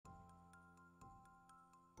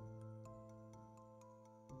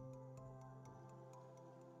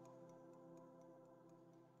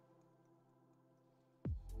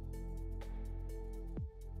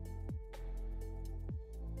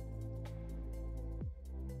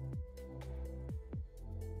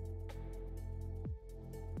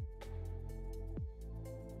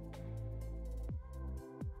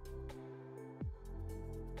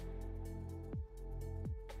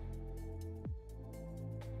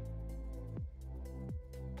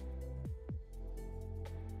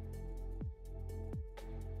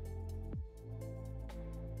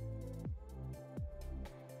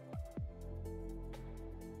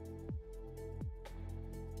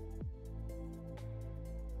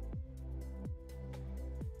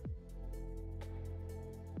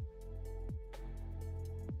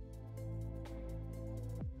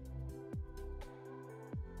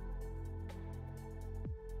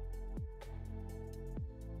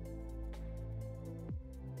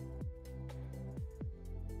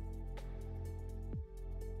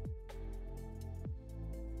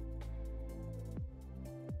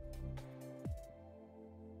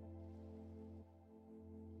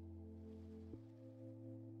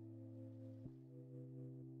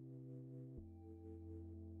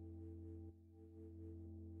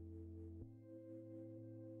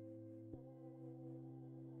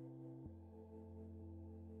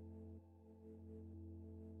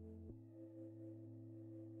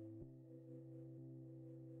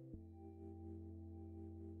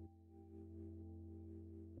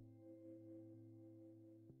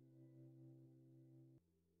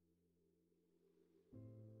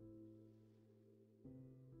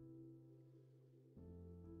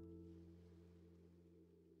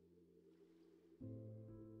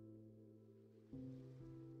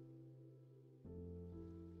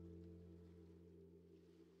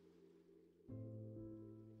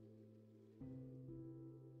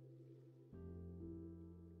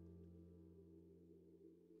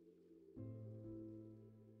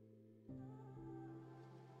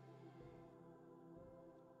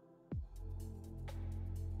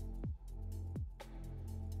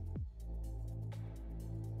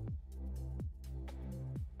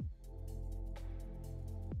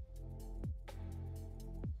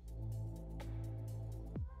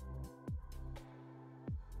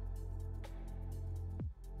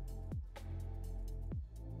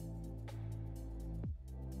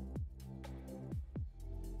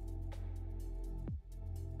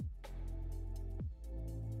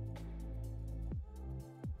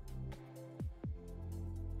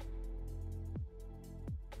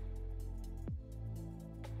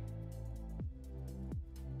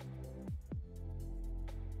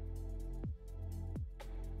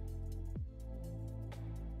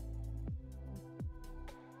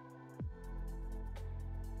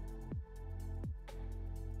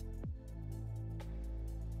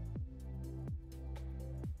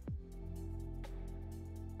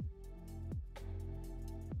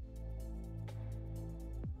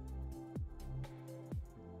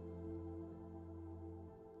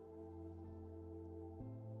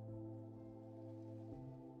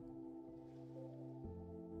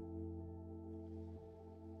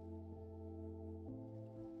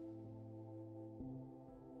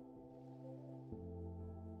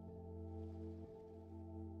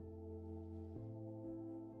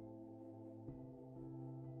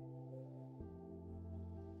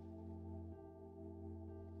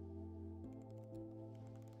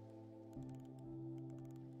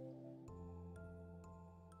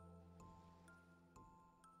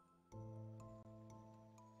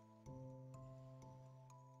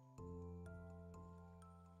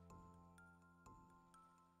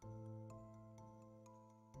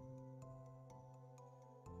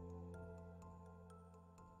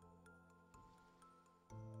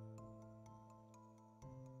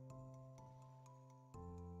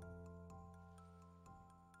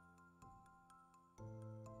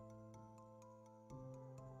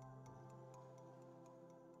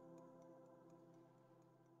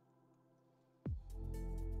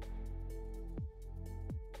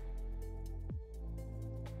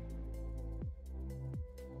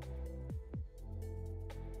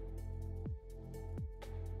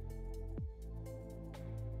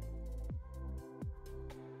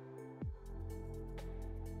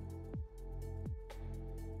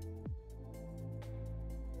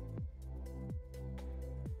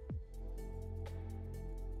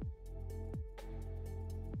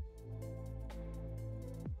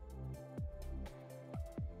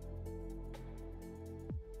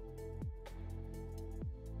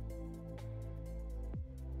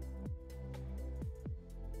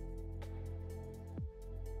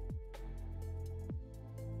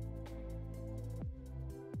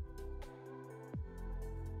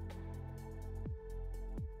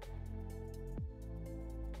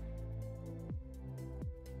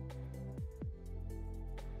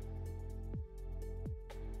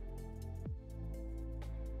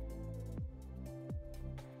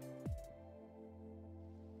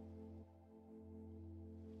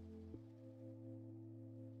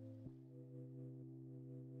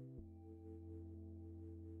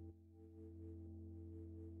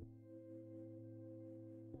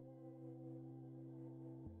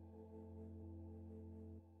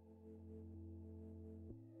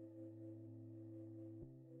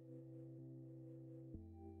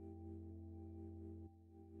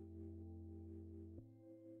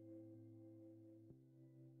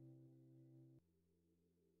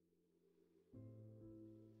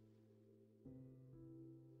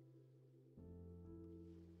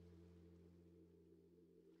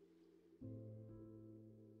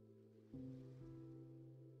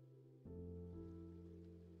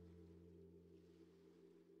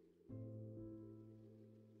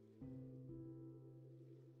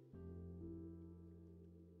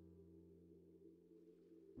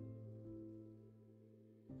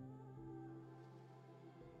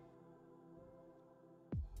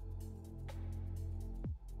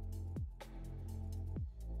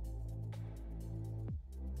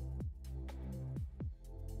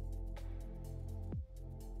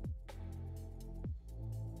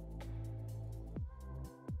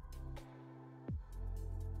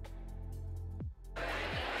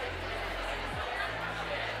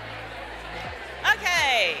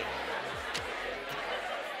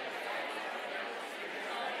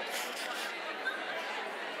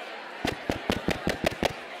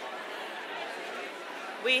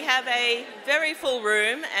have a very full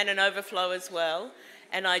room and an overflow as well.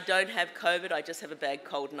 And I don't have COVID, I just have a bad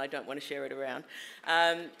cold and I don't want to share it around.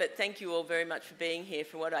 But thank you all very much for being here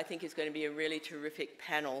for what I think is going to be a really terrific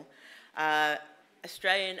panel.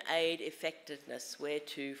 Australian aid effectiveness, where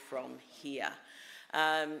to from here?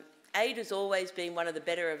 Aid has always been one of the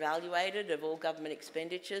better evaluated of all government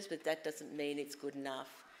expenditures, but that doesn't mean it's good enough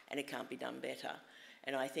and it can't be done better.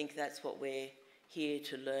 And I think that's what we're here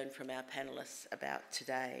to learn from our panellists about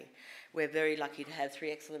today. We're very lucky to have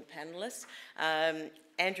three excellent panellists.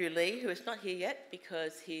 Andrew Leigh, who is not here yet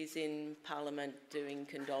because he's in Parliament doing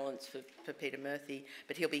condolence for Peter Murphy,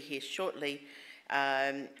 but he'll be here shortly.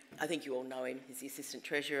 I think you all know him. He's the Assistant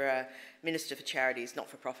Treasurer, Minister for Charities,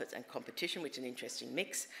 Not-for-Profits and Competition, which is an interesting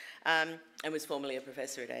mix, and was formerly a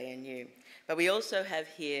professor at ANU. But we also have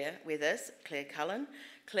here with us Claire Cullen.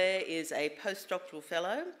 Claire is a postdoctoral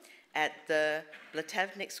fellow at the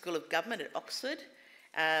Blavatnik School of Government at Oxford.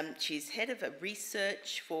 She's head of a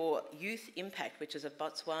research for Youth Impact, which is a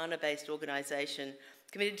Botswana-based organisation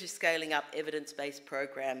committed to scaling up evidence-based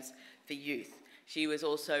programs for youth. She was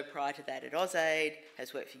also, prior to that, at AusAid,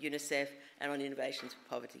 has worked for UNICEF and on Innovations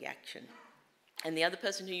for Poverty Action. And the other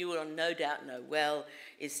person who you will no doubt know well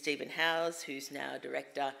is Stephen Howes, who's now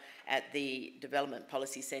Director at the Development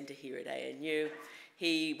Policy Centre here at ANU.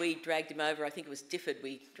 We dragged him over, I think it was DFID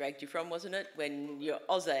we dragged you from, wasn't it? When you're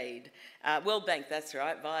AusAid. World Bank, that's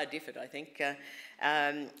right, via DFID, I think,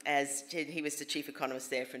 as he was the chief economist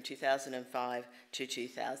there from 2005 to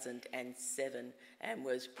 2007 and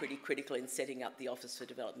was pretty critical in setting up the Office for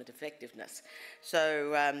Development Effectiveness.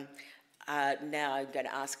 So now I'm going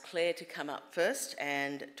to ask Claire to come up first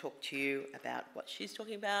and talk to you about what she's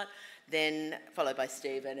talking about, then followed by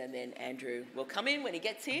Stephen, and then Andrew will come in when he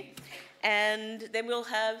gets here, and then we'll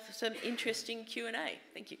have some interesting Q&A.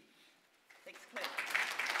 Thank you. Thanks, Claire.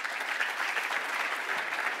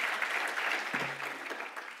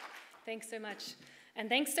 Thanks so much. And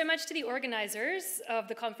thanks so much to the organisers of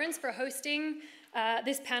the conference for hosting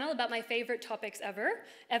this panel about my favourite topics ever,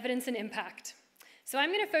 evidence and impact. So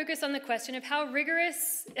I'm going to focus on the question of how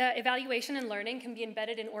rigorous evaluation and learning can be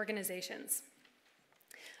embedded in organisations.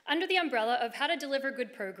 Under the umbrella of how to deliver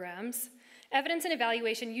good programs, evidence and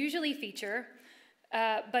evaluation usually feature,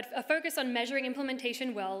 but a focus on measuring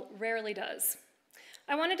implementation well rarely does.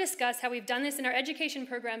 I want to discuss how we've done this in our education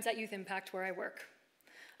programs at Youth Impact, where I work.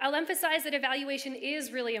 I'll emphasize that evaluation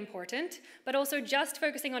is really important, but also just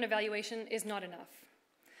focusing on evaluation is not enough.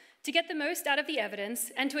 To get the most out of the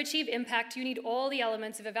evidence and to achieve impact, you need all the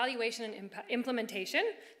elements of evaluation and implementation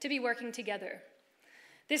to be working together.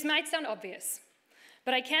 This might sound obvious,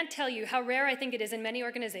 but I can't tell you how rare I think it is in many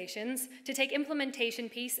organizations to take implementation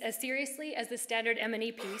piece as seriously as the standard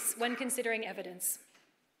M&E piece when considering evidence.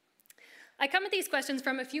 I come at these questions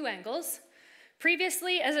from a few angles.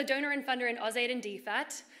 Previously as a donor and funder in AusAid and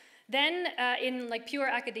DFAT, then in pure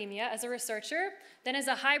academia as a researcher, then as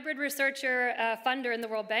a hybrid researcher funder in the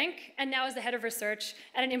World Bank, and now as the head of research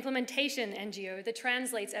at an implementation NGO that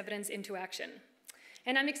translates evidence into action.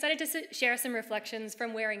 And I'm excited to share some reflections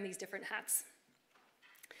from wearing these different hats.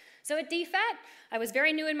 So at DFAT, I was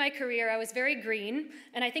very new in my career, I was very green,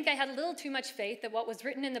 and I think I had a little too much faith that what was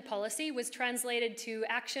written in the policy was translated to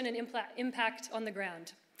action and impact on the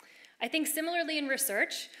ground. I think similarly in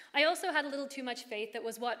research, I also had a little too much faith that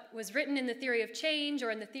what was written in the theory of change or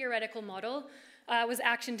in the theoretical model was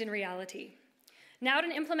actioned in reality. Now at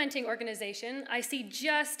an implementing organization, I see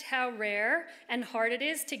just how rare and hard it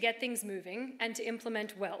is to get things moving and to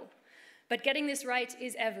implement well. But getting this right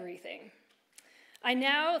is everything. I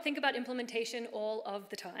now think about implementation all of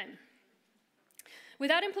the time.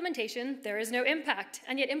 Without implementation, there is no impact,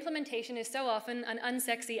 and yet implementation is so often an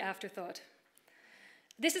unsexy afterthought.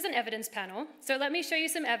 This is an evidence panel, so let me show you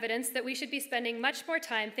some evidence that we should be spending much more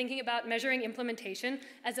time thinking about measuring implementation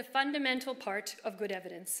as a fundamental part of good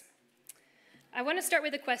evidence. I want to start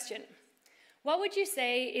with a question. What would you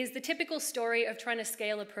say is the typical story of trying to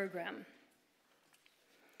scale a program?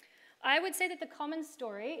 I would say that the common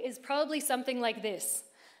story is probably something like this,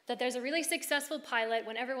 that there's a really successful pilot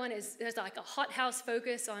when there's like a hothouse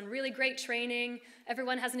focus on really great training,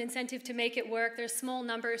 everyone has an incentive to make it work, there's small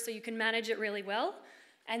numbers so you can manage it really well,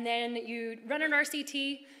 and then you run an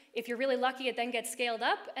RCT, if you're really lucky it then gets scaled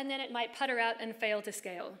up, and then it might putter out and fail to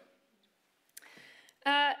scale.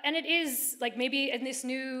 And it is, maybe in this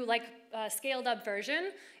new, scaled up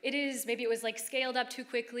version, maybe it was scaled up too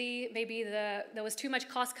quickly, maybe there was too much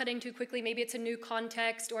cost cutting too quickly, maybe it's a new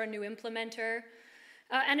context or a new implementer.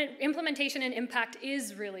 And implementation and impact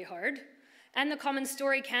is really hard. and the common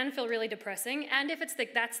story can feel really depressing, and if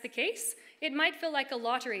that's the case, it might feel like a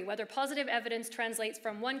lottery, whether positive evidence translates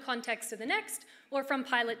from one context to the next or from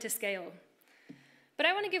pilot to scale. But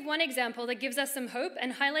I want to give one example that gives us some hope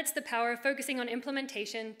and highlights the power of focusing on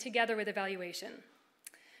implementation together with evaluation.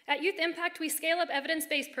 At Youth Impact, we scale up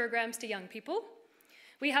evidence-based programs to young people.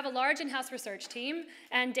 We have a large in-house research team,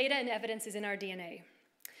 and data and evidence is in our DNA.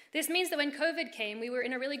 This means that when COVID came, we were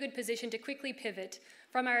in a really good position to quickly pivot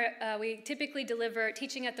from we typically deliver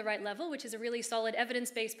teaching at the right level, which is a really solid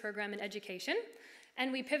evidence-based program in education,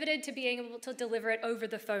 and we pivoted to being able to deliver it over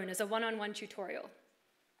the phone as a one-on-one tutorial.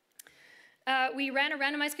 We ran a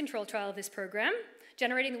randomized control trial of this program,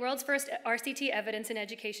 generating the world's first RCT evidence in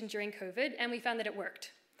education during COVID, and we found that it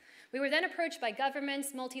worked. We were then approached by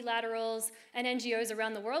governments, multilaterals, and NGOs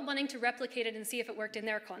around the world wanting to replicate it and see if it worked in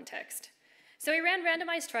their context. So we ran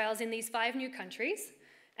randomized trials in these 5 new countries,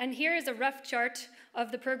 and here is a rough chart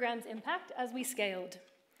of the program's impact as we scaled.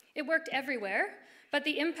 It worked everywhere, but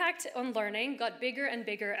the impact on learning got bigger and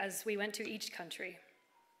bigger as we went to each country.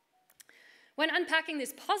 When unpacking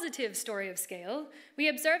this positive story of scale, we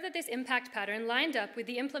observed that this impact pattern lined up with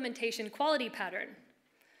the implementation quality pattern.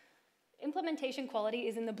 Implementation quality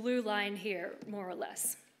is in the blue line here, more or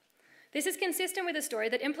less. This is consistent with the story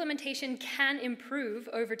that implementation can improve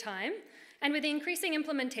over time, and with increasing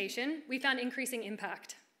implementation, we found increasing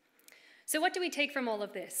impact. So what do we take from all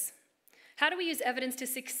of this? How do we use evidence to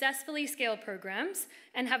successfully scale programs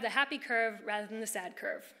and have the happy curve rather than the sad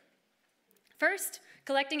curve? First,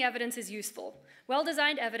 collecting evidence is useful.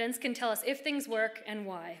 Well-designed evidence can tell us if things work and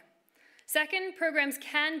why. Second, programs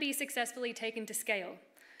can be successfully taken to scale.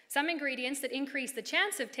 Some ingredients that increase the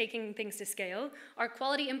chance of taking things to scale are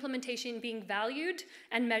quality implementation being valued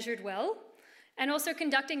and measured well, and also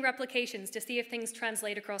conducting replications to see if things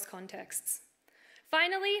translate across contexts.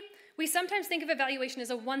 Finally, we sometimes think of evaluation as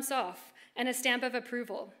a once-off and a stamp of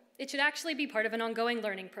approval. It should actually be part of an ongoing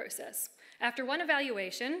learning process. After one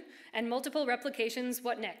evaluation and multiple replications,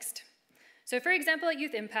 what next? So for example, at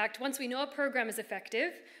Youth Impact, once we know a program is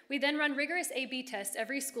effective, we then run rigorous A/B tests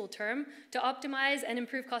every school term to optimize and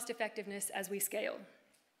improve cost effectiveness as we scale.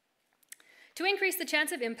 To increase the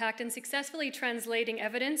chance of impact and successfully translating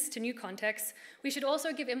evidence to new contexts, we should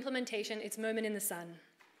also give implementation its moment in the sun.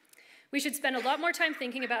 We should spend a lot more time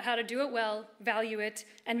thinking about how to do it well, value it,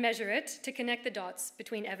 and measure it to connect the dots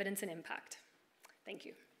between evidence and impact. Thank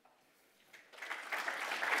you.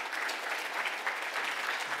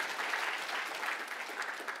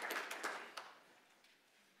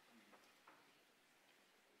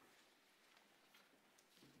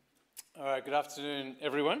 All right, good afternoon,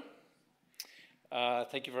 everyone.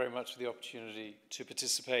 Thank you very much for the opportunity to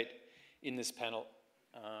participate in this panel.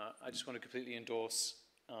 I just want to completely endorse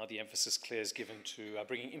the emphasis Claire's given to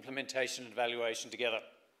bringing implementation and evaluation together.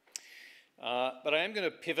 But I am going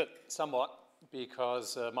to pivot somewhat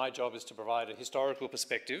because my job is to provide a historical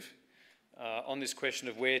perspective on this question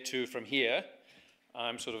of where to from here.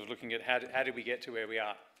 I'm sort of looking at how did we get to where we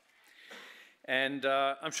are. And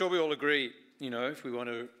I'm sure we all agree, you know, if we want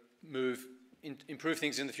to improve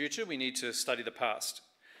things in the future, we need to study the past.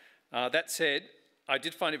 That said, I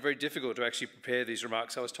did find it very difficult to actually prepare these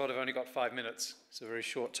remarks. I was told I've only got 5 minutes. It's a very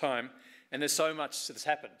short time. And there's so much that's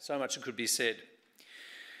happened, so much that could be said.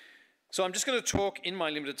 So I'm just going to talk in my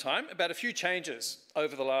limited time about a few changes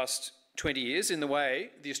over the last 20 years in the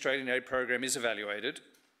way the Australian aid program is evaluated,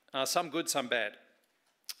 some good, some bad.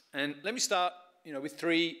 And let me start, with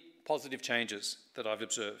 3 positive changes that I've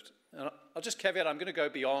observed. And I'll just caveat, I'm going to go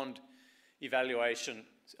beyond evaluation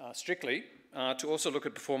strictly to also look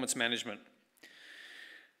at performance management.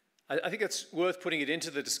 I think it's worth putting it into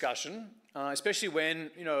the discussion, especially when,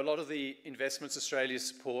 a lot of the investments Australia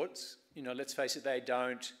supports, let's face it, they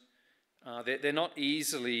don't, they're not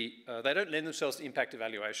easily, they don't lend themselves to impact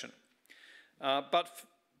evaluation. But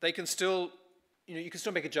they can still, you can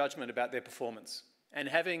still make a judgment about their performance. And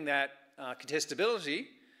having that contestability,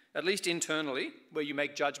 at least internally, where you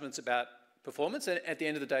make judgments about performance, and at the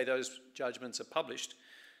end of the day, those judgments are published,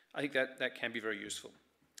 I think that can be very useful.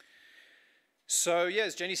 So, yeah,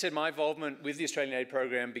 as Jenny said, my involvement with the Australian aid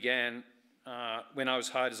program began when I was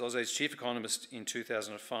hired as AusAid's chief economist in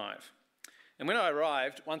 2005. And when I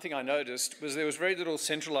arrived, one thing I noticed was there was very little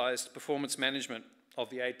centralised performance management of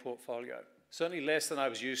the aid portfolio, certainly less than I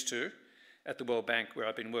was used to at the World Bank, where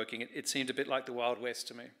I've been working. It seemed a bit like the Wild West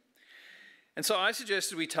to me. And so I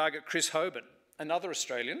suggested we target Chris Hoban, another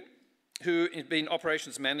Australian, who had been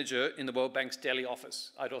operations manager in the World Bank's Delhi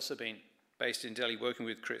office. I'd also been based in Delhi working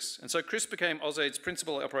with Chris. And so Chris became AusAid's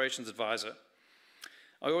principal operations advisor.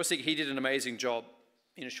 I always think he did an amazing job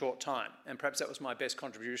in a short time, and perhaps that was my best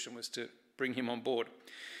contribution, was to bring him on board.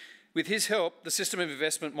 With his help, the system of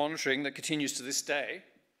investment monitoring that continues to this day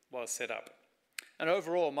was set up. And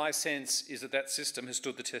overall, my sense is that that system has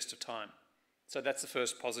stood the test of time. So that's the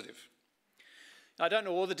first positive. I don't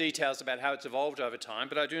know all the details about how it's evolved over time,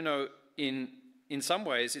 but I do know in some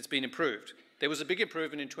ways it's been improved. There was a big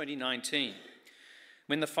improvement in 2019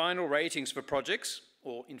 when the final ratings for projects,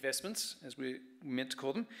 or investments as we meant to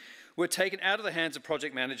call them, were taken out of the hands of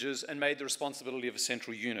project managers and made the responsibility of a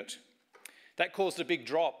central unit. That caused a big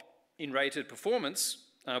drop in rated performance,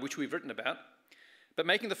 which we've written about, but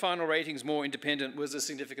making the final ratings more independent was a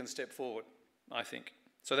significant step forward, I think.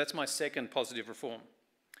 So that's my second positive reform.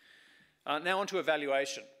 Now on to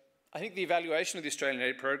evaluation. I think the evaluation of the Australian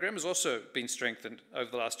aid program has also been strengthened over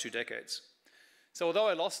the last 2 decades. So although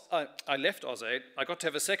I left AusAid, I got to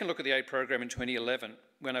have a second look at the aid program in 2011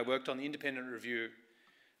 when I worked on the independent review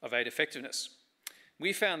of aid effectiveness.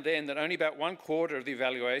 We found then that only about 1/4 of the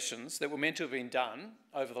evaluations that were meant to have been done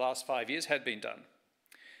over the last 5 years had been done.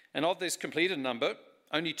 And of this completed number,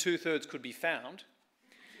 only 2/3 could be found,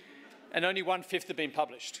 and only 1/5 had been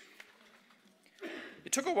published.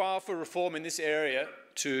 It took a while for reform in this area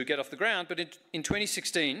to get off the ground, but in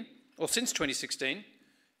 2016, or since 2016,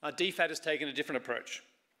 DFAT has taken a different approach.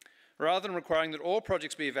 Rather than requiring that all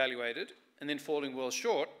projects be evaluated and then falling well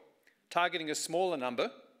short, targeting a smaller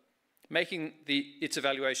number, making its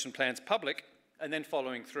evaluation plans public, and then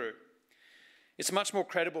following through. It's a much more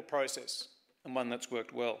credible process and one that's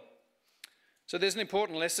worked well. So there's an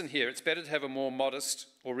important lesson here. It's better to have a more modest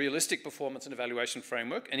or realistic performance and evaluation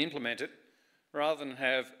framework and implement it, rather than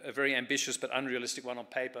have a very ambitious but unrealistic one on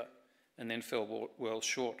paper and then fall well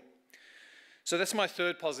short. So that's my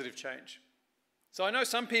third positive change. So I know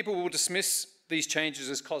some people will dismiss these changes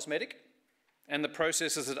as cosmetic and the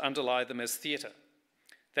processes that underlie them as theatre.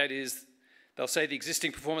 That is, they'll say the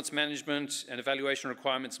existing performance management and evaluation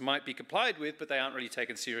requirements might be complied with, but they aren't really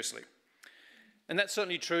taken seriously. And that's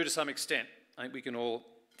certainly true to some extent. I think we can all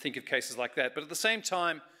think of cases like that. But at the same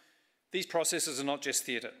time, these processes are not just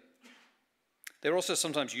theatre. They're also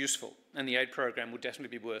sometimes useful, and the aid program would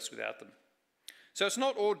definitely be worse without them. So it's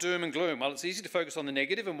not all doom and gloom. While it's easy to focus on the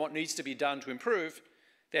negative and what needs to be done to improve,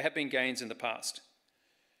 there have been gains in the past.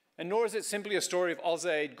 And nor is it simply a story of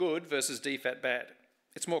AusAid good versus DFAT bad.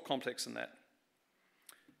 It's more complex than that.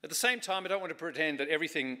 At the same time, I don't want to pretend that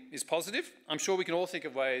everything is positive. I'm sure we can all think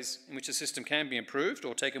of ways in which the system can be improved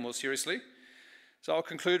or taken more seriously. So I'll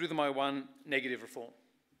conclude with my one negative reform.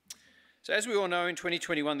 So as we all know, in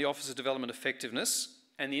 2021, the Office of Development Effectiveness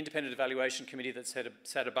and the Independent Evaluation Committee that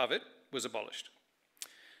sat above it was abolished.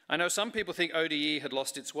 I know some people think ODE had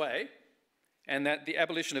lost its way and that the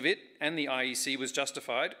abolition of it and the IEC was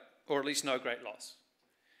justified, or at least no great loss.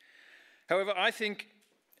 However, I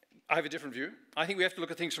have a different view. I think we have to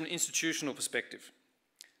look at things from an institutional perspective.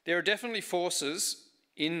 There are definitely forces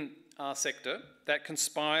in our sector that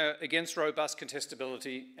conspire against robust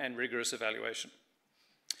contestability and rigorous evaluation.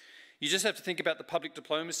 You just have to think about the public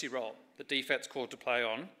diplomacy role that DFAT's called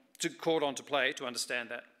on to play to understand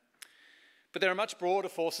that. But there are much broader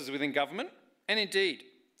forces within government, and indeed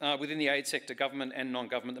within the aid sector, government and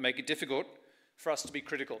non-government, that make it difficult for us to be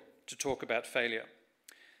critical, to talk about failure,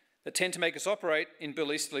 that tend to make us operate, in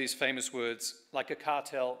Bill Easterly's famous words, like a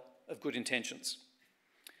cartel of good intentions.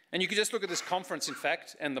 And you could just look at this conference, in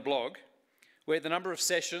fact, and the blog, where the number of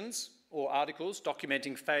sessions or articles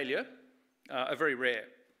documenting failure are very rare,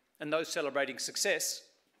 and those celebrating success,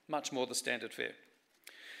 much more the standard fare.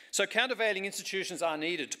 So countervailing institutions are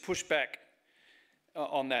needed to push back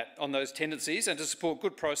on those tendencies and to support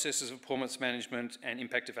good processes of performance management and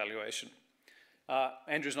impact evaluation.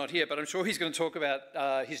 Andrew's not here, but I'm sure he's going to talk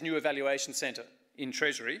about his new evaluation centre in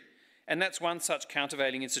Treasury, and that's one such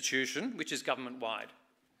countervailing institution which is government-wide.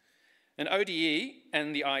 And ODE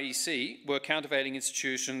and the IEC were countervailing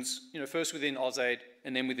institutions, first within AusAid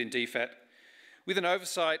and then within DFAT, with an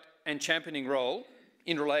oversight and championing role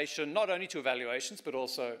in relation not only to evaluations but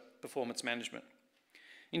also performance management.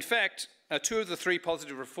 In fact, 2 of the 3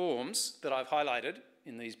 positive reforms that I've highlighted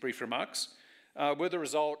in these brief remarks were the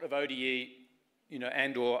result of ODE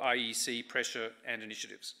and/or IEC pressure and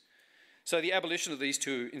initiatives. So the abolition of these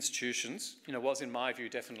 2 institutions was, in my view,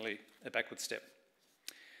 definitely a backward step.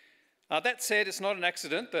 That said, it's not an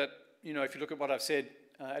accident that, if you look at what I've said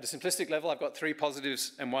at a simplistic level, I've got 3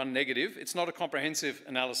 positives and 1 negative. It's not a comprehensive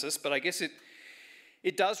analysis, but I guess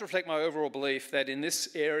it does reflect my overall belief that in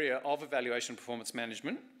this area of evaluation performance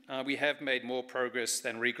management, we have made more progress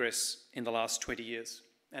than regress in the last 20 years.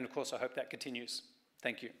 And of course, I hope that continues.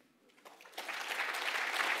 Thank you.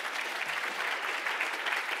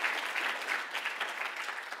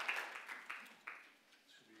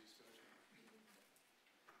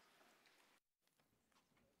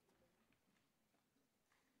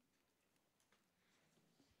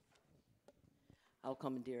 I'll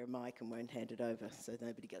commandeer a mic and won't hand it over so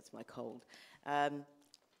nobody gets my cold.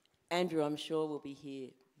 Andrew, I'm sure, will be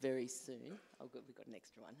here very soon. Oh, good, we've got an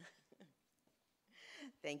extra one.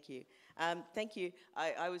 Thank you. Thank you.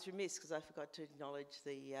 I was remiss because I forgot to acknowledge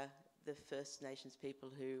the First Nations people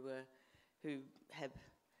who have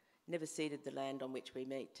never ceded the land on which we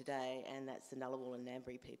meet today, and that's the Ngunnawal and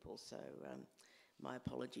Ngambri people, so my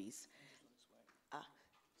apologies.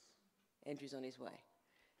 Andrew's on his way.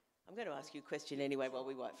 I'm going to ask you a question anyway while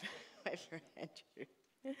we wait for Andrew.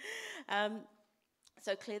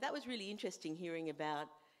 So Claire, that was really interesting hearing about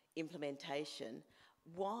implementation.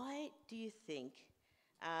 Why do you think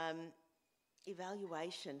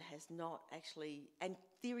evaluation has not actually, and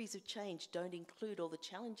theories of change don't include all the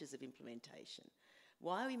challenges of implementation?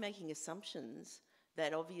 Why are we making assumptions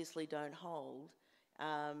that obviously don't hold,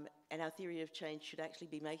 and our theory of change should actually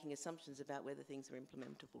be making assumptions about whether things are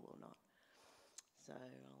implementable or not? So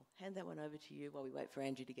I'll hand that one over to you while we wait for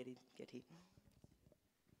Andrew to get here.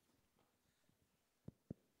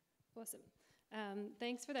 Awesome.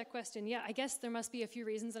 Thanks for that question. Yeah, I guess there must be a few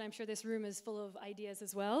reasons, and I'm sure this room is full of ideas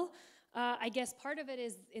as well. I guess part of it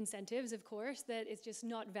is incentives, of course, that it's just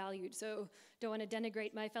not valued. So don't want to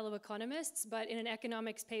denigrate my fellow economists, but in an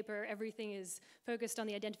economics paper, everything is focused on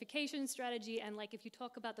the identification strategy, and like if you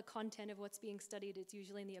talk about the content of what's being studied, it's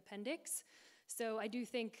usually in the appendix. So I do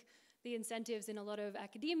think the incentives in a lot of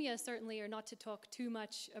academia certainly are not to talk too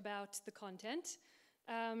much about the content.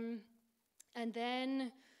 And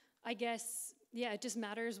then I guess, yeah, it just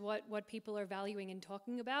matters what people are valuing and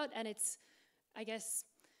talking about. And it's, I guess,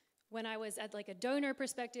 when I was at like a donor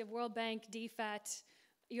perspective, World Bank, DFAT,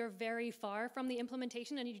 you're very far from the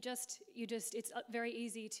implementation, and it's very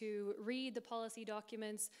easy to read the policy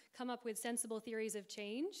documents, come up with sensible theories of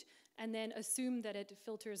change, and then assume that it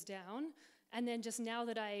filters down. And then just now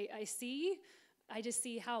that I just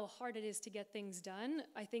see how hard it is to get things done.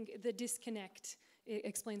 I think the disconnect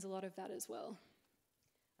explains a lot of that as well.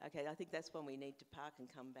 Okay, I think that's one we need to park and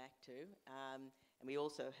come back to. And we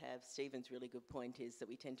also have Stephen's really good point is that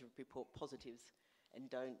we tend to report positives and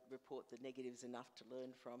don't report the negatives enough to learn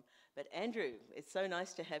from. But Andrew, it's so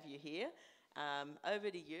nice to have you here.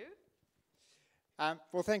 Over to you.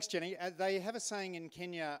 Well, thanks, Jenny. They have a saying in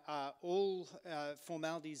Kenya, all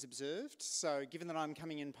formalities observed. So given that I'm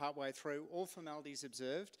coming in partway through, all formalities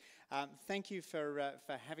observed. Thank you for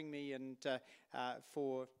having me and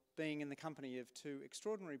for being in the company of two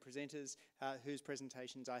extraordinary presenters whose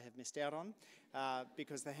presentations I have missed out on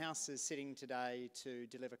because the House is sitting today to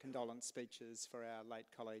deliver condolence speeches for our late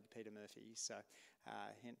colleague Peter Murphy, so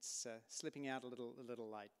hence slipping out a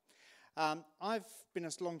little late. I've been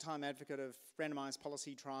a long-time advocate of randomised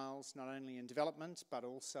policy trials, not only in development but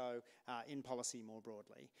also in policy more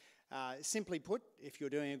broadly. Simply put, if you're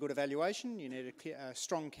doing a good evaluation, you need a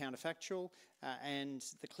strong counterfactual, and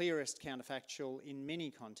the clearest counterfactual in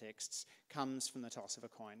many contexts comes from the toss of a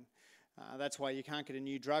coin. That's why you can't get a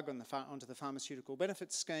new drug onto the pharmaceutical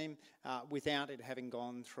benefits scheme without it having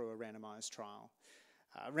gone through a randomised trial.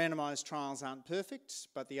 Randomised trials aren't perfect,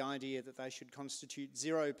 but the idea that they should constitute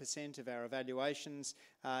 0% of our evaluations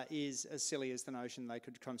is as silly as the notion they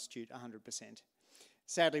could constitute 100%.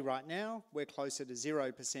 Sadly, right now, we're closer to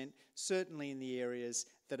 0%, certainly in the areas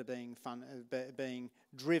that are being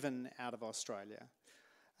driven out of Australia.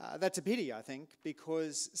 That's a pity, I think,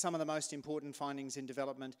 because some of the most important findings in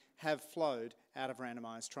development have flowed out of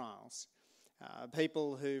randomised trials.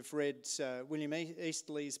 People who've read William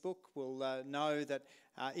Easterly's book will know that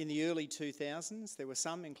in the early 2000s, there were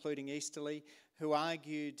some, including Easterly, who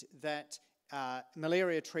argued that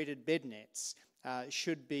malaria-treated bed nets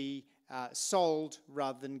should be sold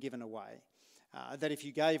rather than given away. That if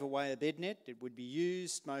you gave away a bed net, it would be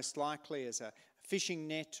used most likely as a fishing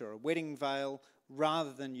net or a wedding veil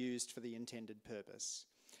rather than used for the intended purpose.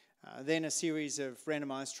 Then a series of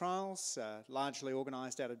randomised trials, largely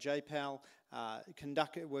organised out of JPAL,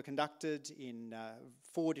 were conducted in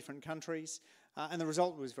 4 different countries, and the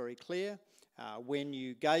result was very clear. When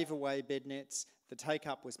you gave away bed nets, the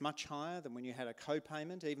take-up was much higher than when you had a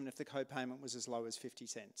co-payment, even if the co-payment was as low as 50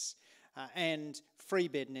 cents. And free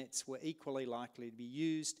bed nets were equally likely to be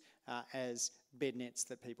used as bed nets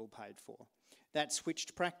that people paid for. That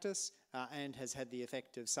switched practice and has had the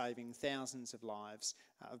effect of saving thousands of lives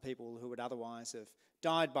of people who would otherwise have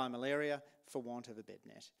died by malaria for want of a bed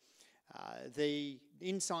net. The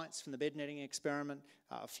insights from the bed netting experiment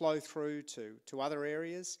flow through to other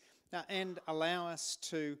areas and allow us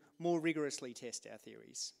to more rigorously test our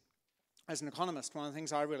theories. As an economist, one of the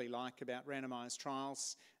things I really like about randomised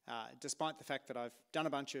trials, despite the fact that I've done a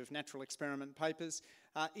bunch of natural experiment papers,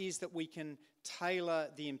 is that we can tailor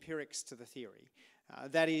the empirics to the theory.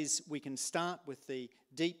 That is, we can start with the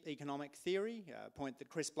deep economic theory, a point that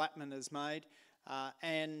Chris Blattman has made,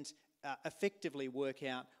 and effectively work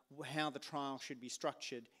out how the trial should be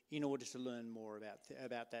structured in order to learn more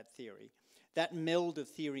about that theory. That meld of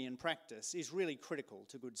theory and practice is really critical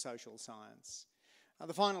to good social science.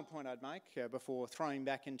 The final point I'd make before throwing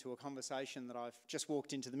back into a conversation that I've just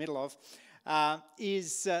walked into the middle of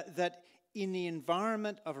is that in the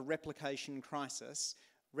environment of a replication crisis,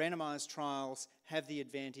 randomised trials have the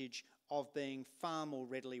advantage of being far more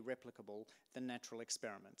readily replicable than natural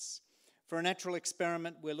experiments. For a natural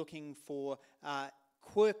experiment, we're looking for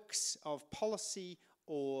quirks of policy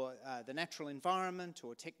or the natural environment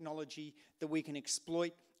or technology that we can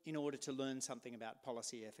exploit in order to learn something about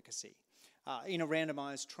policy efficacy. In a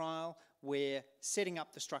randomised trial, we're setting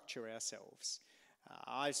up the structure ourselves.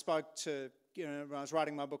 I spoke to, when I was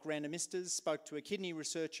writing my book Randomistas, spoke to a kidney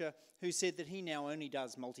researcher who said that he now only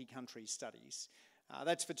does multi-country studies.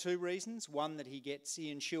 That's for two reasons. One, that he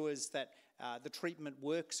ensures that the treatment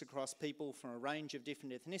works across people from a range of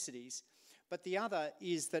different ethnicities. But the other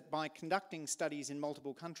is that by conducting studies in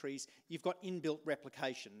multiple countries, you've got inbuilt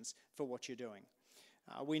replications for what you're doing.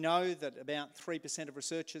 We know that about 3% of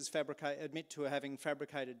researchers admit to having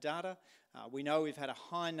fabricated data. We know we've had a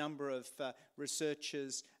high number of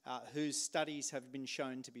researchers whose studies have been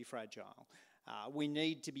shown to be fragile. We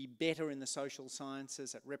need to be better in the social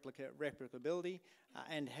sciences at replicability,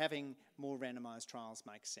 and having more randomised trials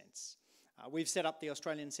makes sense. We've set up the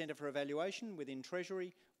Australian Centre for Evaluation within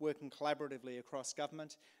Treasury, working collaboratively across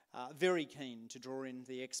government, very keen to draw in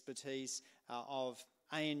the expertise of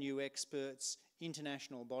ANU experts,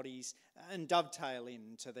 international bodies, and dovetail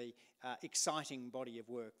into the exciting body of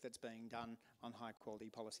work that's being done on high quality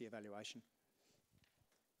policy evaluation.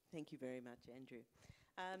 Thank you very much, Andrew.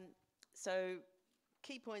 So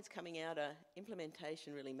key points coming out are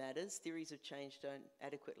implementation really matters. Theories of change don't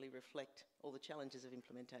adequately reflect all the challenges of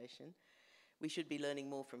implementation. We should be learning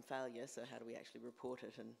more from failure, so how do we actually report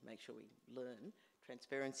it and make sure we learn?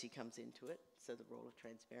 Transparency comes into it, so the role of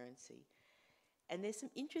transparency. And there's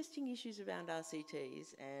some interesting issues around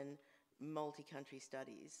RCTs and multi-country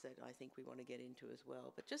studies that I think we want to get into as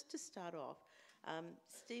well. But just to start off,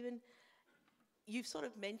 Stephen, you've sort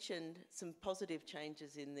of mentioned some positive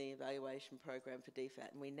changes in the evaluation program for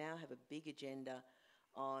DFAT, and we now have a big agenda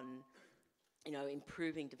on,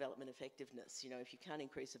 improving development effectiveness. If you can't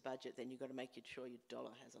increase the budget, then you've got to make sure your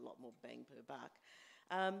dollar has a lot more bang per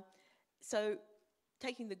buck. So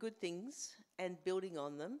taking the good things and building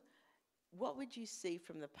on them, what would you see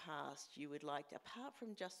from the past you would like, apart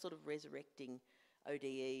from just sort of resurrecting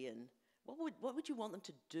ODE, and what would you want them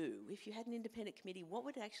to do? If you had an independent committee, what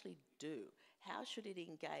would it actually do? How should it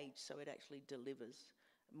engage so it actually delivers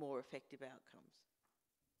more effective outcomes?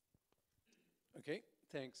 Okay,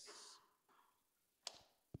 thanks.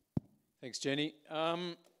 Thanks, Jenny.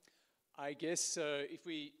 I guess if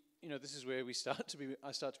we, this is where I start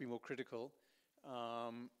to be more critical.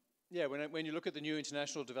 Yeah, when you look at the new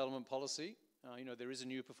international development policy, there is a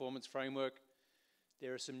new performance framework.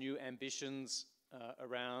 There are some new ambitions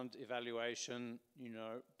around evaluation,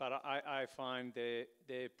 but I find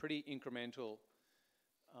they're pretty incremental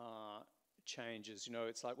changes.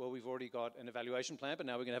 It's like, well, we've already got an evaluation plan, but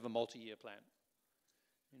now we're going to have a multi-year plan.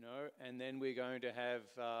 And then we're going to have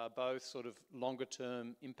both sort of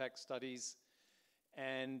longer-term impact studies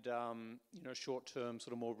and short-term,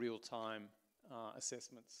 sort of more real-time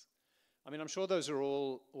assessments. I mean, I'm sure those are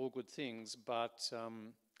all good things, but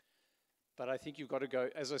I think you've got to go,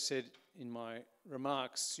 as I said in my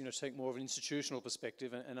remarks, take more of an institutional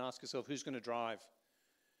perspective and ask yourself who's going to drive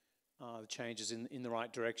the changes in the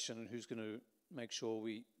right direction, and who's going to make sure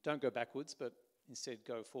we don't go backwards, but instead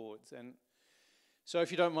go forwards. And so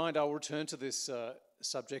if you don't mind, I'll return to this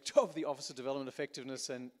subject of the Office of Development Effectiveness,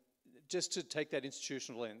 and just to take that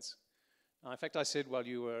institutional lens. In fact, I said while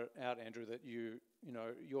you were out, Andrew, that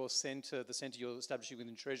your centre, the centre you're establishing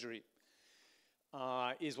within Treasury,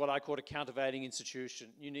 is what I call a countervailing institution.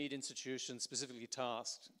 You need institutions specifically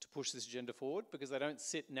tasked to push this agenda forward, because they don't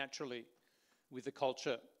sit naturally with the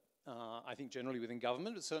culture, I think generally within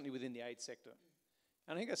government, but certainly within the aid sector.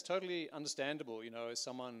 And I think that's totally understandable. As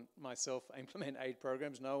someone myself, I implement aid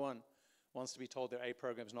programs. No one wants to be told their aid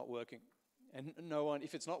program's not working. And no one,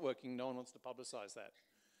 if it's not working, no one wants to publicise that.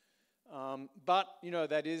 But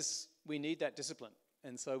we need that discipline.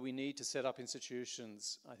 And so we need to set up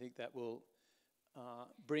institutions, I think, that will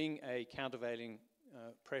bring a countervailing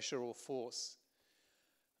pressure or force,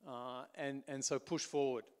 and so push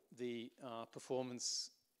forward the performance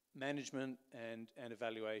management and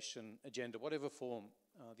evaluation agenda, whatever form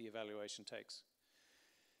the evaluation takes.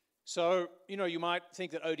 So, you might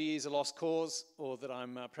think that ODE is a lost cause or that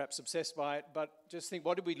I'm perhaps obsessed by it, but just think,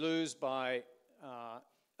 what did we lose by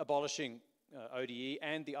abolishing ODE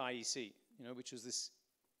and the IEC, which was this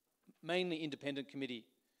mainly independent committee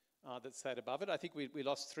that sat above it? I think we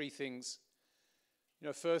lost three things.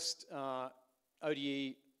 First,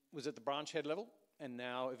 ODE was at the branch head level, and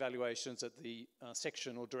now evaluations at the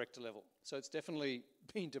section or director level. So it's definitely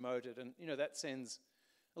been demoted, and that sends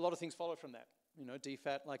a lot of things follow from that.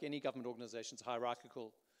 DFAT, like any government organisation, is a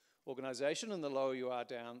hierarchical organisation, and the lower you are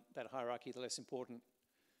down that hierarchy, the less important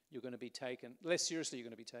you're going to be taken, less seriously you're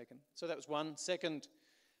going to be taken. So that was one. Second,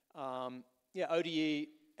 ODE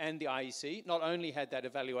and the IEC not only had that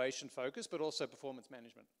evaluation focus, but also performance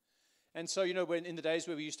management. And so, when in the days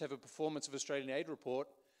where we used to have a performance of Australian aid report,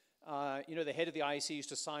 the head of the IEC used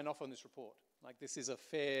to sign off on this report. Like, this is a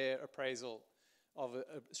fair appraisal of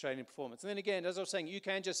Australian performance. And then again, as I was saying, you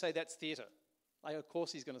can just say that's theatre. Like, of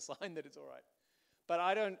course he's going to sign that it's all right. But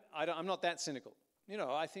I'm not that cynical.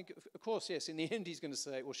 I think, of course, yes, in the end he's going to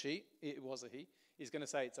say, or she, it was a he, he's going to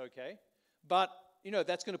say it's okay. But,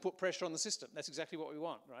 that's going to put pressure on the system. That's exactly what we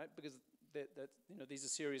want, right? Because these are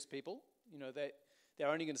serious people. They're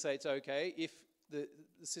only going to say it's okay if the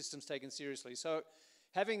system's taken seriously. So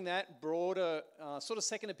having that broader sort of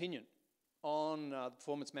second opinion on the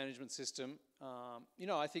performance management system,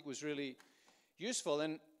 I think was really useful.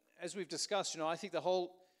 And as we've discussed, I think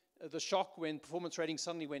the shock when performance ratings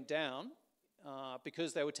suddenly went down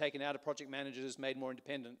because they were taken out of project managers, made more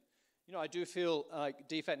independent, I do feel like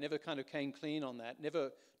DFAT never kind of came clean on that, never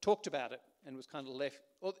talked about it, and was kind of left.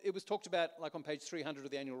 Well, it was talked about like on page 300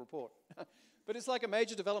 of the annual report. But it's like a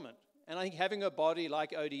major development. And I think having a body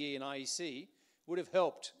like ODE and IEC would have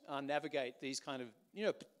helped navigate these kind of,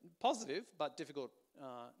 positive but difficult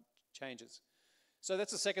changes. So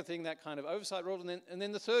that's the second thing, that kind of oversight role. And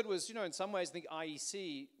then the third was, in some ways, I think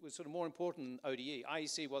IEC was sort of more important than ODE.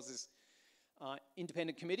 IEC was this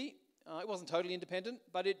independent committee. It wasn't totally independent,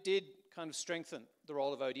 but it did kind of strengthen the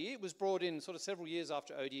role of ODE. It was brought in sort of several years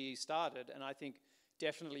after ODE started, and I think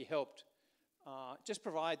definitely helped just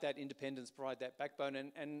provide that independence, provide that backbone,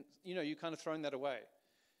 and you kind of thrown that away.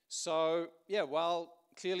 So, while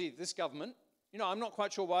clearly this government, I'm not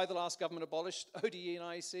quite sure why the last government abolished ODE and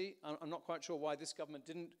IEC. I'm not quite sure why this government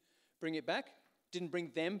didn't bring it back, didn't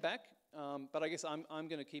bring them back, but I guess I'm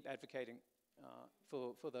going to keep advocating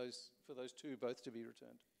for those two both to be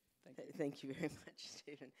returned. Thank you. Thank you very much,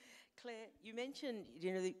 Stephen. Claire, you mentioned,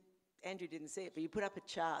 Andrew didn't see it, but you put up a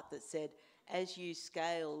chart that said as you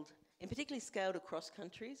scaled, and particularly scaled across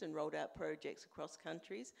countries and rolled out projects across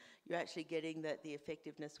countries, you're actually getting that the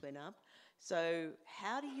effectiveness went up. So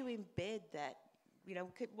how do you embed that?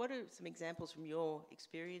 What are some examples from your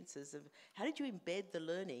experiences of how did you embed the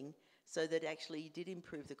learning so that actually you did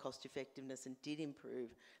improve the cost effectiveness and did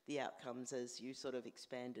improve the outcomes as you sort of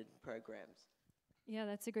expanded programs? Yeah,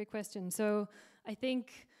 that's a great question. So I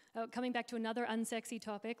think coming back to another unsexy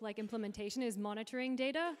topic like implementation is monitoring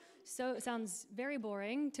data. So it sounds very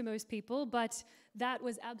boring to most people, but that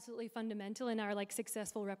was absolutely fundamental in our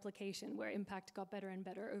successful replication where impact got better and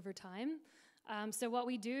better over time. So what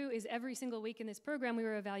we do is every single week in this program we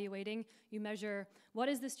were evaluating, you measure what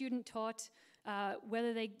is the student taught,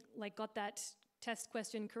 whether they got that test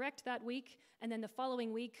question correct that week, and then the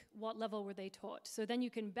following week, what level were they taught? So then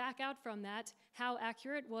you can back out from that how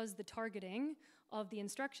accurate was the targeting of the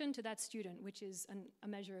instruction to that student, which is a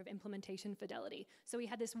measure of implementation fidelity. So we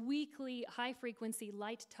had this weekly high-frequency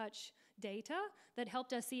light touch data that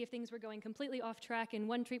helped us see if things were going completely off track in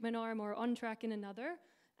one treatment arm or on track in another.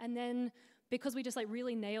 And then because we just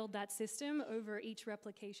really nailed that system over each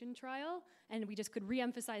replication trial, and we just could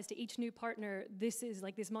re-emphasize to each new partner, this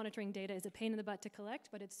monitoring data is a pain in the butt to collect,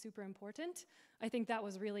 but it's super important. I think that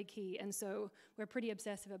was really key, and so we're pretty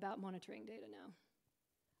obsessive about monitoring data now.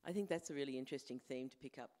 I think that's a really interesting theme to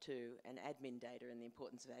pick up too, and admin data and the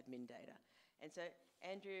importance of admin data. And so,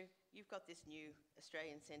 Andrew, you've got this new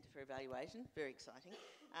Australian Centre for Evaluation, very exciting.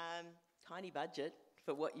 Tiny budget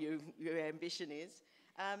for what your ambition is.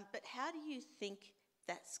 But how do you think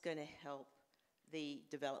that's going to help the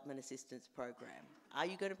development assistance program? Are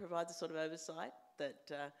you going to provide the sort of oversight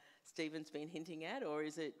that Stephen's been hinting at, or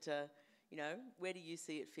is it, where do you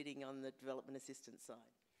see it fitting on the development assistance side?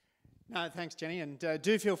 No, thanks, Jenny, and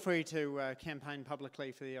do feel free to campaign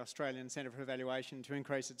publicly for the Australian Centre for Evaluation to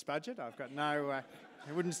increase its budget. I've got I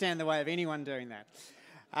wouldn't stand in the way of anyone doing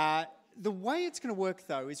that. The way it's going to work,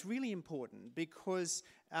 though, is really important because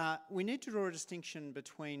we need to draw a distinction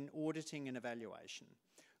between auditing and evaluation.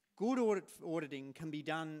 Good auditing can be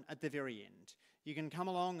done at the very end. You can come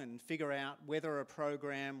along and figure out whether a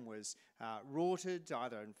program was rorted,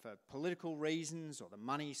 either for political reasons or the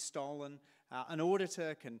money stolen. An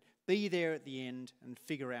auditor can be there at the end and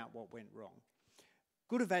figure out what went wrong.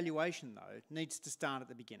 Good evaluation, though, needs to start at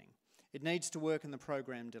the beginning. It needs to work in the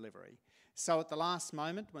program delivery. So at the last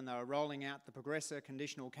moment, when they were rolling out the Progressa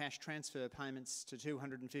conditional cash transfer payments to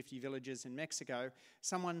 250 villages in Mexico,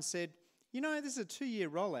 someone said, you know, this is a 2-year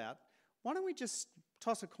rollout. Why don't we just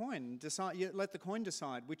toss a coin, let the coin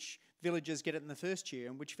decide which villages get it in the first year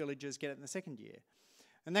and which villages get it in the second year.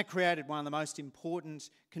 And that created one of the most important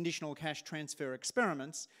conditional cash transfer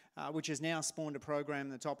experiments, which has now spawned a program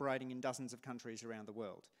that's operating in dozens of countries around the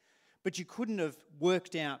world. But you couldn't have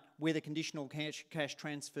worked out whether conditional cash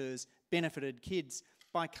transfers benefited kids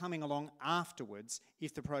by coming along afterwards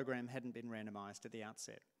if the program hadn't been randomised at the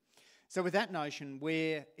outset. So with that notion,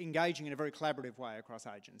 we're engaging in a very collaborative way across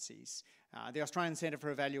agencies. The Australian Centre for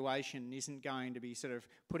Evaluation isn't going to be sort of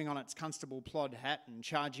putting on its constable plod hat and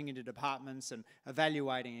charging into departments and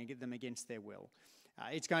evaluating them against their will.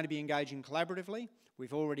 It's going to be engaging collaboratively.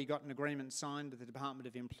 We've already got an agreement signed with the Department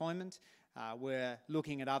of Employment. We're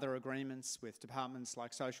looking at other agreements with departments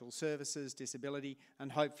like Social Services, Disability,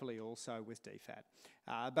 and hopefully also with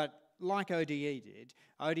DFAT. But like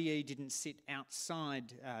ODE didn't sit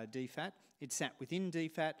outside DFAT. It sat within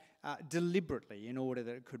DFAT deliberately in order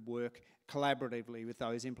that it could work collaboratively with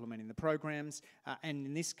those implementing the programs, and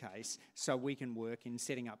in this case, so we can work in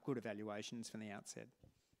setting up good evaluations from the outset.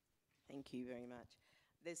 Thank you very much.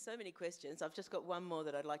 There's so many questions. I've just got one more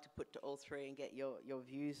that I'd like to put to all three and get your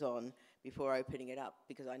views on before opening it up,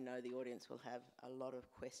 because I know the audience will have a lot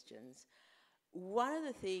of questions. One of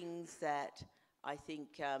the things that I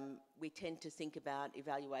think we tend to think about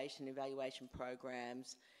evaluation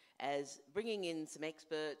programs as bringing in some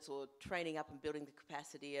experts or training up and building the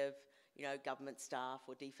capacity of, you know, government staff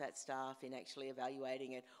or DFAT staff in actually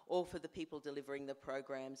evaluating it, or for the people delivering the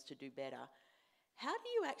programs to do better. How do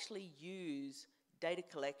you actually use data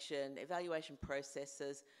collection, evaluation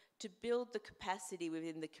processes to build the capacity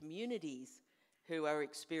within the communities who are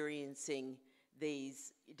experiencing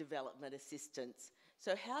these development assistance?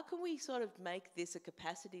 So how can we sort of make this a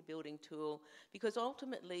capacity building tool? Because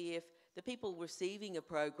ultimately, if the people receiving a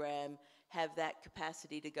program have that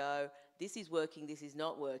capacity to go, this is working, this is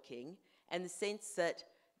not working, and the sense that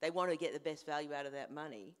they want to get the best value out of that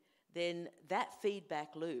money, then that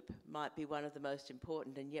feedback loop might be one of the most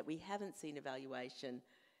important, and yet we haven't seen evaluation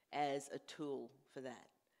as a tool for that.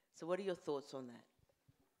 So what are your thoughts on that?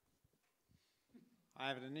 I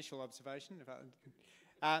have an initial observation.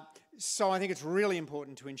 So I think it's really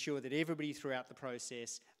important to ensure that everybody throughout the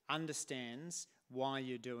process understands why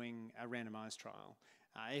you're doing a randomised trial.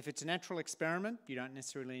 If it's a natural experiment, you don't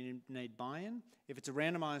necessarily need buy-in. If it's a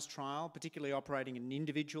randomised trial, particularly operating at an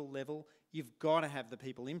individual level, you've got to have the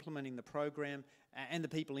people implementing the program and the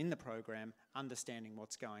people in the program understanding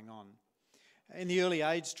what's going on. In the early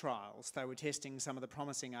AIDS trials, they were testing some of the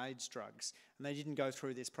promising AIDS drugs, and they didn't go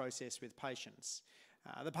through this process with patients.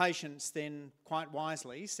 The patients then quite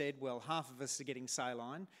wisely said, well, half of us are getting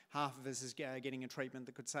saline, half of us is getting a treatment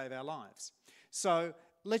that could save our lives. So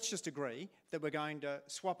let's just agree that we're going to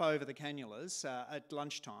swap over the cannulas at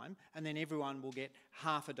lunchtime, and then everyone will get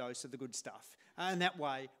half a dose of the good stuff. And that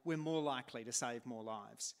way, we're more likely to save more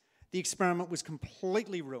lives. The experiment was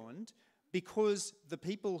completely ruined because the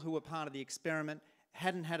people who were part of the experiment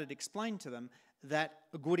hadn't had it explained to them that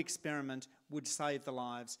a good experiment would save the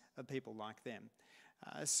lives of people like them.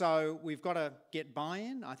 So we've got to get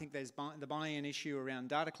buy-in. I think there's the buy-in issue around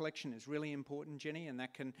data collection is really important, Jenny, and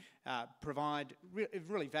that can provide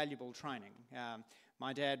really valuable training.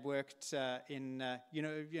 My dad worked in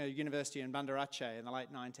University in Banda Aceh in the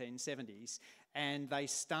late 1970s, and they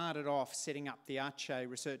started off setting up the Aceh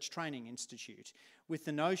Research Training Institute with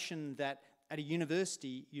the notion that at a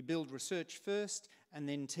university you build research first, and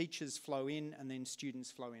then teachers flow in, and then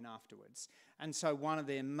students flow in afterwards. And so one of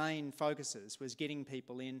their main focuses was getting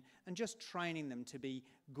people in and just training them to be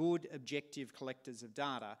good, objective collectors of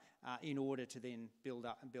data in order to then build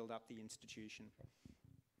up the institution.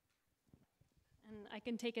 And I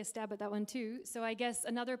can take a stab at that one too. So I guess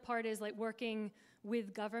another part is like working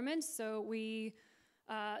with governments. So we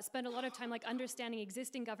spend a lot of time like understanding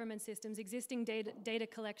existing government systems, existing data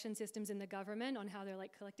collection systems in the government on how they're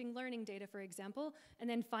like collecting learning data, for example, and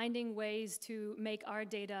then finding ways to make our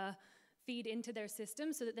data feed into their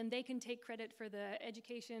system so that then they can take credit for the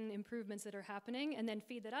education improvements that are happening and then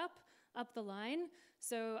feed that up the line.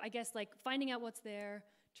 So I guess like finding out what's there,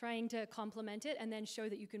 trying to complement it, and then show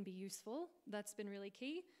that you can be useful. That's been really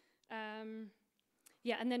key.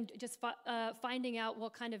 Yeah, and then just finding out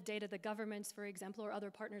what kind of data the governments, for example, or other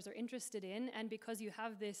partners are interested in. And because you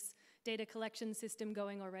have this data collection system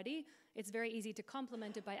going already, it's very easy to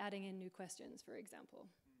complement it by adding in new questions, for example.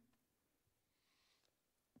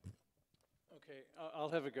 Okay, I'll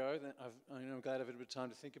have a go. I'm glad I've had a bit of time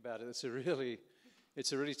to think about it. It's a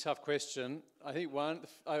really tough question. I think I'm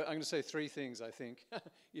going to say three things, I think,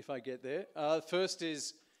 if I get there. First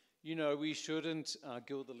is, we shouldn't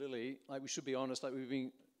gild the lily. Like, we should be honest. Like,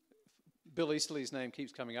 Bill Easterly's name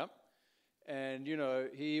keeps coming up. And,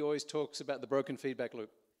 he always talks about the broken feedback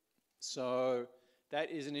loop. So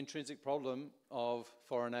that is an intrinsic problem of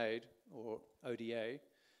foreign aid, or ODA,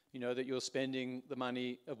 that you're spending the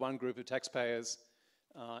money of one group of taxpayers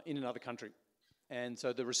in another country. And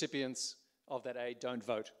so the recipients of that aid don't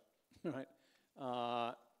vote, right?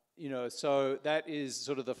 So that is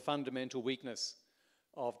sort of the fundamental weakness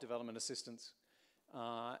of development assistance.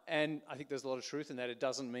 And I think there's a lot of truth in that. It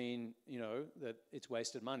doesn't mean, that it's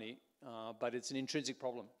wasted money, but it's an intrinsic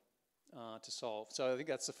problem to solve. So I think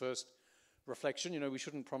that's the first reflection. We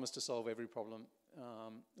shouldn't promise to solve every problem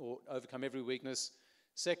or overcome every weakness.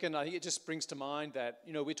 Second, I think it just brings to mind that,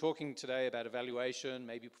 we're talking today about evaluation,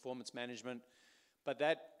 maybe performance management, but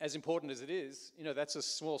that, as important as it is, that's a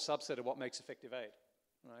small subset of what makes effective aid,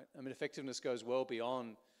 right? I mean, effectiveness goes well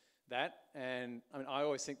beyond that, and I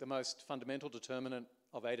always think the most fundamental determinant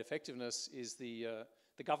of aid effectiveness is the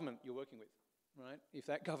government you're working with, right? If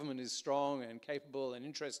that government is strong and capable and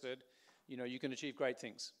interested, you can achieve great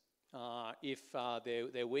things. If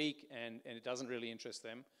they're weak and it doesn't really interest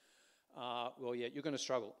them, well, yeah, you're going to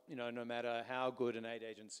struggle, no matter how good an aid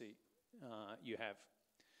agency you have.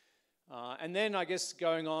 And then I guess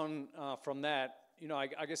going on from that,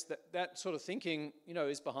 I guess that sort of thinking,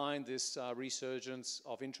 is behind this resurgence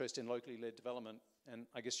of interest in locally led development. And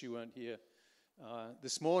I guess you weren't here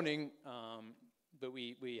this morning, but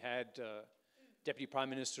we had Deputy Prime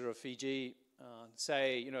Minister of Fiji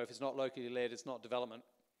say, if it's not locally led, it's not development.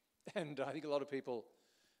 And I think a lot of people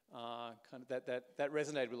that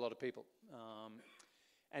resonated with a lot of people.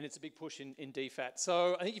 And it's a big push in DFAT.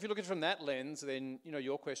 So I think if you look at it from that lens, then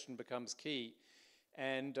your question becomes key.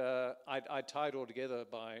 And I tie it all together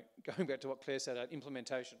by going back to what Claire said about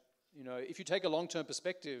implementation. If you take a long-term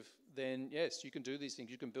perspective, then yes, you can do these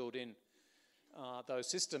things. You can build in those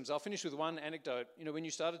systems. I'll finish with one anecdote. When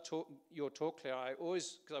you started your talk, Claire,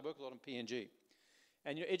 because I work a lot on PNG,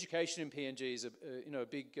 and education in PNG is a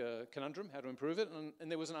big conundrum, how to improve it. And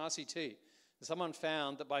there was an RCT. Someone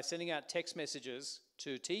found that by sending out text messages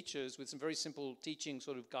to teachers with some very simple teaching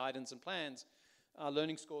sort of guidance and plans,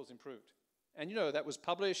 learning scores improved. And that was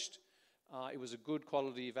published. It was a good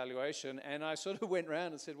quality evaluation. And I sort of went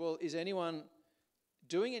around and said, well, is anyone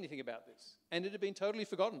doing anything about this? And it had been totally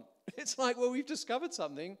forgotten. It's like, well, we've discovered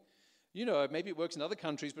something. Maybe it works in other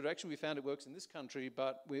countries, but actually we found it works in this country,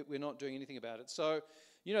 but we're not doing anything about it. So,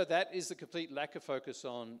 that is the complete lack of focus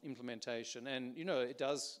on implementation. And, it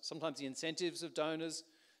does, sometimes the incentives of donors,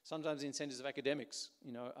 sometimes the incentives of academics,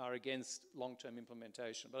 are against long-term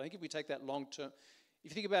implementation. But I think if we take that long-term,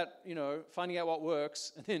 if you think about, finding out what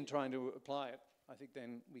works and then trying to apply it, I think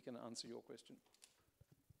then we can answer your question.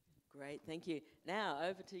 Great, thank you. Now,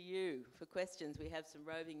 over to you for questions. We have some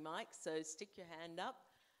roving mics, so stick your hand up.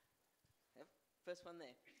 Yep, first one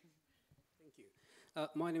there. Thank you.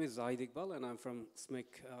 My name is Zaid Iqbal, and I'm from SMIC,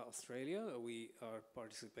 Australia. We are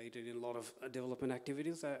participated in a lot of development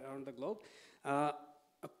activities around the globe. A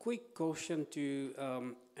quick question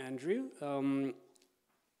to Andrew.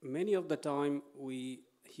 Many of the time we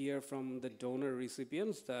hear from the donor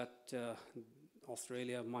recipients that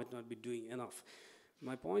Australia might not be doing enough.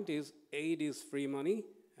 My point is, aid is free money,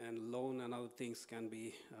 and loan and other things can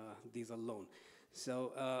be, these are loan.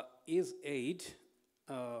 So is aid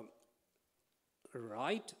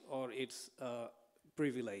right, or it's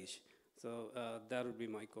privilege? So that would be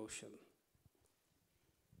my question.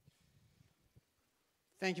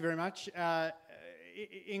 Thank you very much.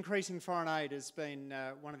 Increasing foreign aid has been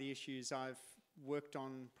one of the issues I've worked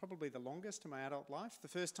on probably the longest in my adult life. The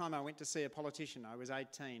first time I went to see a politician, I was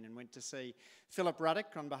 18 and went to see Philip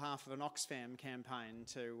Ruddock on behalf of an Oxfam campaign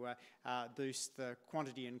to boost the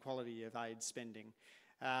quantity and quality of aid spending.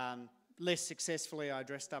 Less successfully, I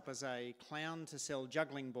dressed up as a clown to sell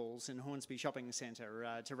juggling balls in Hornsby Shopping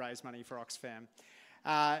Centre to raise money for Oxfam.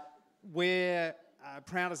 We're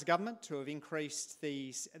proud as a government to have increased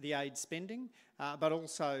the aid spending, but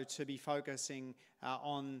also to be focusing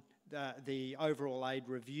on the overall aid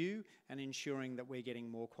review and ensuring that we're getting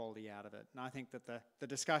more quality out of it. And I think that the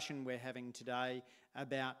discussion we're having today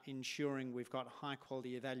about ensuring we've got high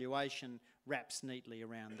quality evaluation wraps neatly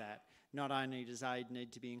around that. Not only does aid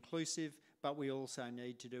need to be inclusive, but we also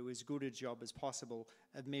need to do as good a job as possible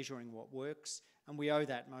of measuring what works, and we owe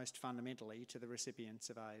that most fundamentally to the recipients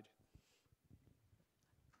of aid.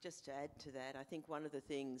 Just to add to that, I think one of the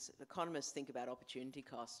things, economists think about opportunity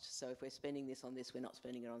cost. So if we're spending this on this, we're not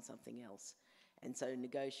spending it on something else. And so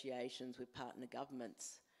negotiations with partner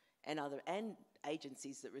governments and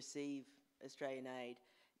agencies that receive Australian aid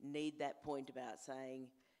need that point about saying,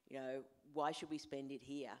 you know, why should we spend it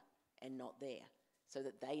here and not there? So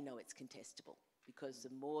that they know it's contestable. Because the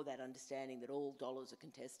more that understanding that all dollars are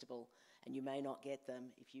contestable and you may not get them,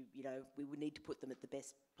 if you know, we would need to put them at the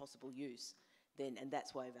best possible use. Then, and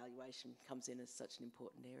that's why evaluation comes in as such an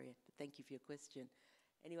important area. But thank you for your question.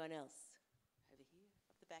 Anyone else? Over here,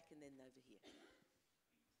 up the back, and then over here.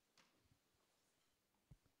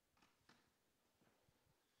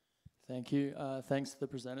 Thank you. Thanks to the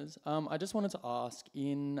presenters. I just wanted to ask,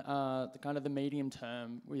 in the kind of the medium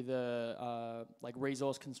term with a like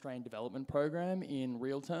resource-constrained development program in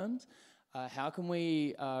real terms, how can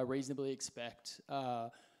we reasonably expect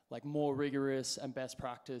like more rigorous and best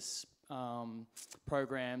practice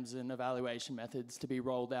programs and evaluation methods to be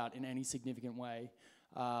rolled out in any significant way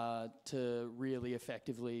to really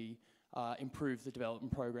effectively improve the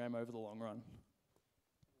development program over the long run?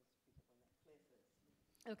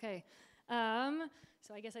 Okay,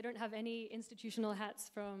 so I guess I don't have any institutional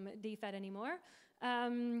hats from DFAT anymore.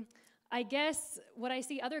 I guess what I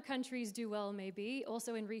see other countries do well maybe,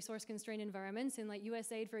 also in resource-constrained environments, in like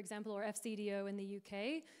USAID, for example, or FCDO in the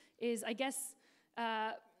UK, is I guess,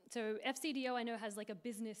 so FCDO I know has like a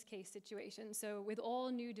business case situation. So with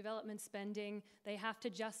all new development spending, they have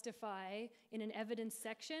to justify in an evidence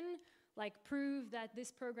section, like prove that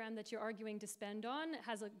this program that you're arguing to spend on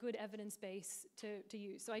has a good evidence base to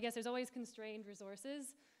use. So I guess there's always constrained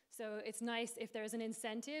resources. So it's nice if there's an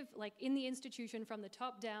incentive, like in the institution from the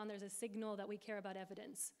top down, there's a signal that we care about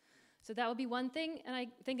evidence. So that would be one thing. And I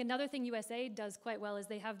think another thing USAID does quite well is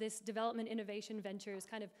they have this development innovation ventures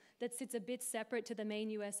kind of that sits a bit separate to the main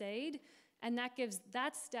USAID. And that gives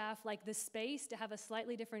that staff like the space to have a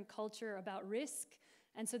slightly different culture about risk.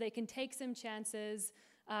 And so they can take some chances.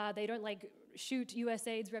 They don't like shoot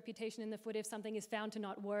USAID's reputation in the foot if something is found to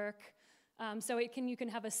not work. So you can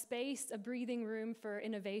have a space, a breathing room for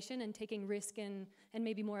innovation and taking risk and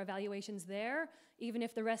maybe more evaluations there, even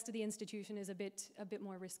if the rest of the institution is a bit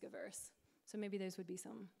more risk averse. So maybe those would be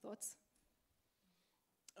some thoughts.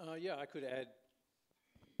 Yeah, I could add.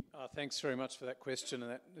 Thanks very much for that question.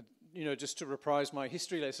 And that, you know, just to reprise my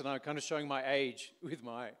history lesson, I'm kind of showing my age with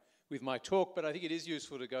my talk, but I think it is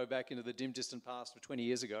useful to go back into the dim, distant past of 20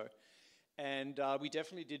 years ago. And we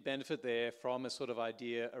definitely did benefit there from a sort of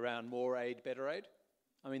idea around more aid, better aid.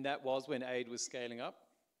 I mean, that was when aid was scaling up,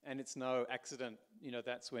 and it's no accident, you know,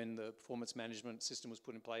 that's when the performance management system was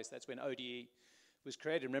put in place. That's when ODE was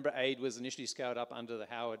created. Remember, aid was initially scaled up under the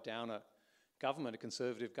Howard Downer government, a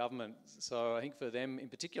conservative government. So I think for them in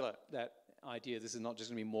particular, that idea, this is not just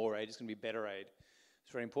going to be more aid, it's going to be better aid.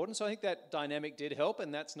 It's very important. So I think that dynamic did help,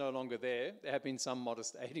 and that's no longer there. There have been some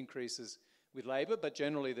modest aid increases with Labor, but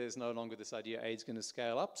generally there's no longer this idea aid's going to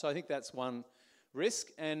scale up. So I think that's one risk,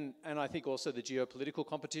 and I think also the geopolitical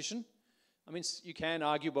competition. I mean, you can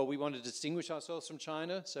argue, well, we want to distinguish ourselves from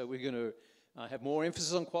China, so we're going to have more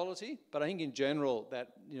emphasis on quality, but I think in general that,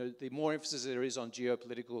 you know, the more emphasis there is on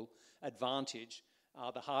geopolitical advantage,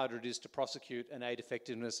 the harder it is to prosecute an aid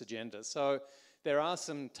effectiveness agenda. So there are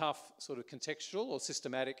some tough sort of contextual or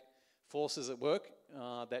systematic forces at work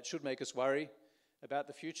that should make us worry about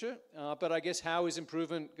the future. But I guess how is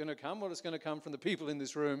improvement going to come? Well, it's going to come from the people in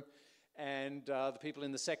this room and the people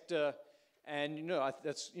in the sector. And, you know,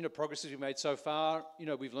 that's, you know, progress we've made so far. You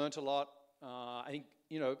know, we've learnt a lot. I think,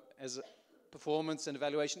 you know, as performance and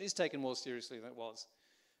evaluation is taken more seriously than it was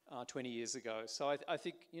 20 years ago. So I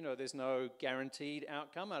think, you know, there's no guaranteed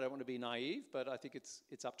outcome. I don't want to be naive, but I think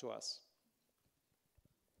it's up to us.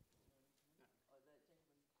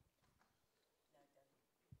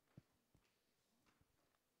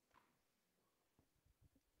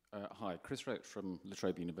 Hi, Chris Roach from La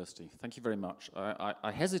Trobe University. Thank you very much.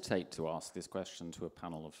 I hesitate to ask this question to a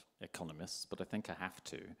panel of economists, but I think I have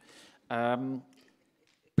to.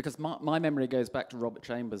 Because my memory goes back to Robert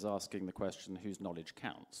Chambers asking the question, whose knowledge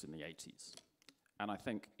counts, in the 80s. And I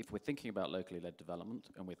think if we're thinking about locally led development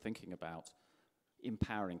and we're thinking about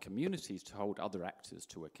empowering communities to hold other actors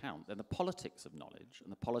to account, then the politics of knowledge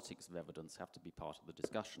and the politics of evidence have to be part of the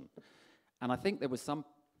discussion. And I think there was some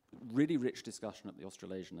really rich discussion at the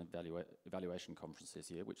Australasian Evaluation Conference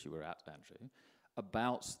this year, which you were at, Andrew,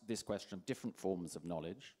 about this question of different forms of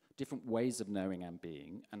knowledge, different ways of knowing and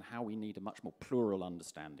being, and how we need a much more plural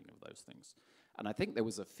understanding of those things. And I think there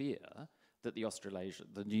was a fear that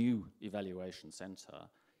the new evaluation centre,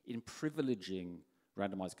 in privileging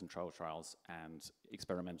randomised control trials and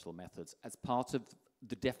experimental methods as part of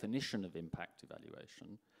the definition of impact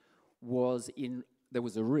evaluation, there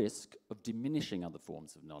was a risk of diminishing other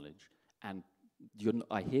forms of knowledge. And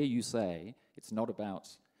I hear you say it's not about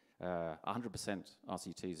 100%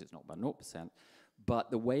 RCTs, it's not about 0%,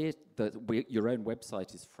 but the way your own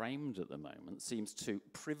website is framed at the moment seems to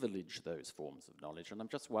privilege those forms of knowledge. And I'm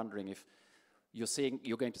just wondering if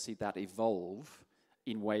you're going to see that evolve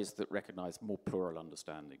in ways that recognise more plural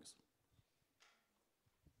understandings.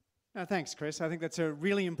 Thanks, Chris. I think that's a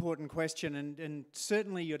really important question, and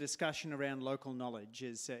certainly your discussion around local knowledge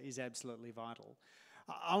is absolutely vital.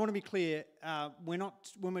 I want to be clear, when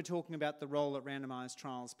we're talking about the role that randomised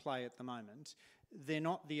trials play at the moment, they're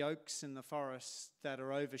not the oaks and the forests that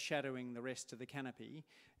are overshadowing the rest of the canopy.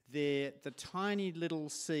 They're the tiny little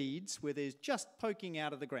seeds where there's just poking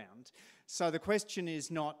out of the ground. So the question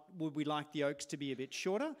is not, would we like the oaks to be a bit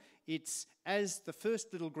shorter? It's, as the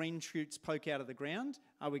first little green shoots poke out of the ground,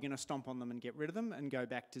 are we going to stomp on them and get rid of them and go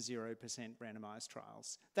back to 0% randomised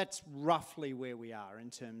trials? That's roughly where we are in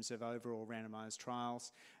terms of overall randomised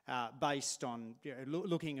trials, based on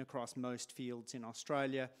looking across most fields in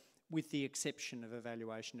Australia, with the exception of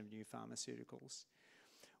evaluation of new pharmaceuticals.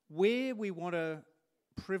 Where we want to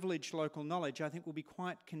privilege local knowledge, I think, will be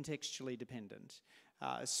quite contextually dependent.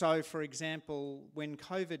 So, for example, when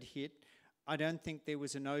COVID hit, I don't think there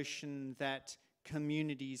was a notion that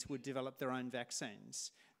communities would develop their own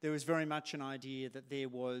vaccines. There was very much an idea that there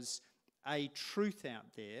was a truth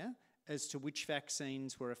out there as to which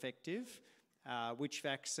vaccines were effective, which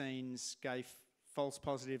vaccines gave false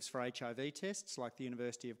positives for HIV tests, like the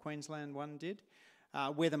University of Queensland one did,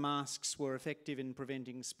 whether masks were effective in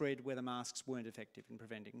preventing spread, whether masks weren't effective in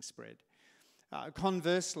preventing spread.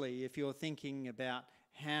 Conversely, if you're thinking about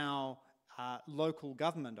how local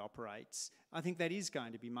government operates, I think that is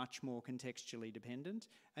going to be much more contextually dependent,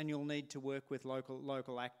 and you'll need to work with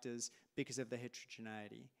local actors because of the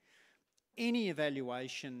heterogeneity. Any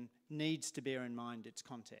evaluation needs to bear in mind its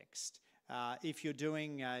context. If you're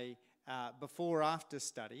doing a before-after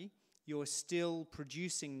study, you're still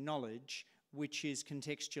producing knowledge which is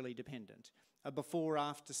contextually dependent. A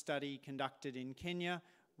before-after study conducted in Kenya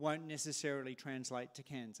won't necessarily translate to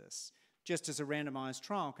Kansas, just as a randomised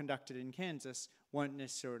trial conducted in Kansas won't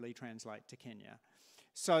necessarily translate to Kenya.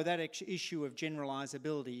 So that issue of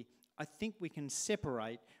generalisability, I think we can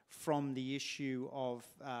separate from the issue of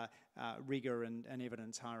rigour and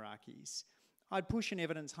evidence hierarchies. I'd push an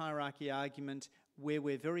evidence hierarchy argument where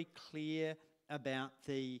we're very clear about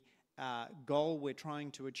the goal we're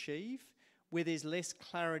trying to achieve. Where there's less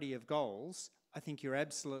clarity of goals, I think you're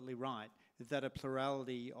absolutely right that a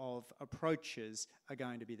plurality of approaches are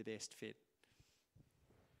going to be the best fit.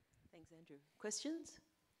 Thanks, Andrew. Questions?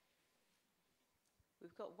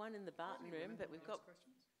 We've got one in the Barton room, but we've got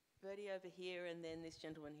Bertie over here and then this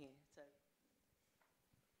gentleman here. So,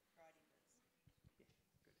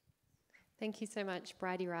 Thank you so much.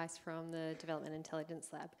 Bridie Rice from the Development Intelligence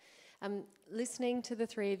Lab. Listening to the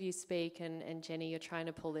three of you speak, and Jenny, you're trying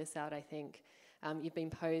to pull this out, I think. You've been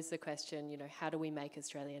posed the question, how do we make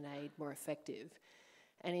Australian aid more effective?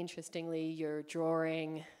 And interestingly, you're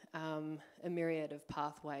drawing a myriad of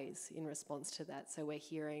pathways in response to that. So we're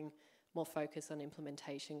hearing more focus on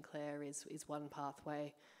implementation, Claire, is one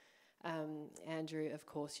pathway. Andrew, of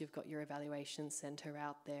course, you've got your evaluation centre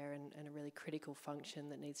out there and a really critical function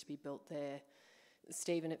that needs to be built there.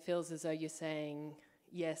 Stephen, it feels as though you're saying,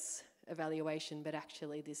 yes, evaluation, but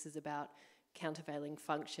actually this is about countervailing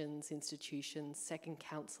functions, institutions, second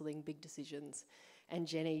counselling, big decisions. And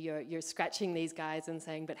Jenny, you're scratching these guys and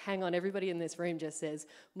saying, but hang on, everybody in this room just says,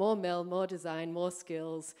 more MEL, more design, more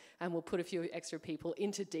skills, and we'll put a few extra people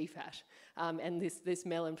into DFAT, and this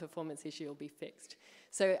MEL and performance issue will be fixed.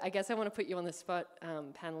 So I guess I want to put you on the spot,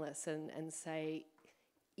 panellists, and say,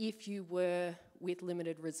 if you were with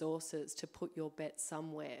limited resources to put your bet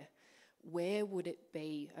somewhere, where would it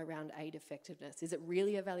be around aid effectiveness? Is it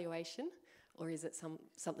really evaluation? Or is it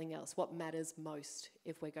something else? What matters most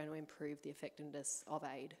if we're going to improve the effectiveness of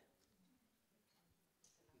aid?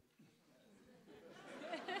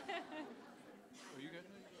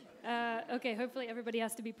 Okay, hopefully everybody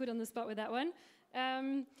has to be put on the spot with that one.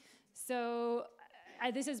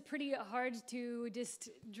 This is pretty hard to just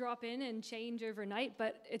drop in and change overnight,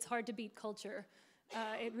 but it's hard to beat culture.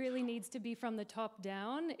 It really needs to be from the top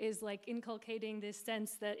down, is like inculcating this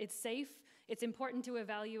sense that it's safe, it's important to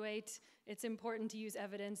evaluate, it's important to use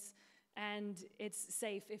evidence, and it's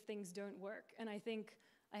safe if things don't work. And I think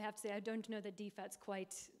I have to say I don't know that DFAT's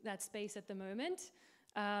quite that space at the moment.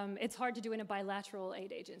 It's hard to do in a bilateral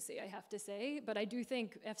aid agency, I have to say, but I do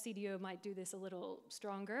think FCDO might do this a little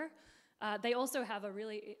stronger. They also have a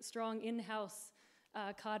really strong in-house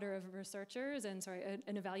cadre of researchers and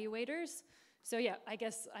evaluators. So yeah, I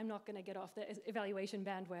guess I'm not going to get off the evaluation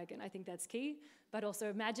bandwagon. I think that's key, but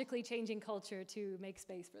also magically changing culture to make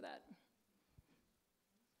space for that.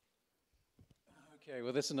 Okay,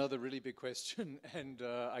 well, that's another really big question. And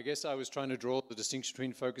I guess I was trying to draw the distinction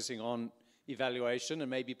between focusing on evaluation and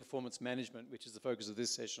maybe performance management, which is the focus of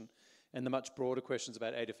this session, and the much broader questions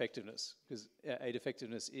about aid effectiveness, because aid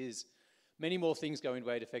effectiveness is many more things go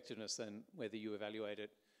into aid effectiveness than whether you evaluate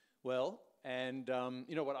it well. And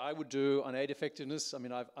you know what I would do on aid effectiveness? I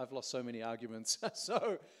mean, I've lost so many arguments,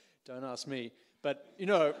 so don't ask me. But, you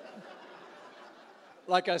know,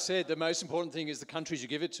 like I said, the most important thing is the countries you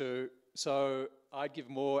give it to. So I'd give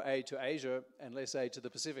more aid to Asia and less aid to the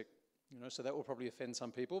Pacific. You know, so that will probably offend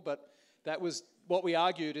some people. But that was what we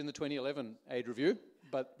argued in the 2011 aid review.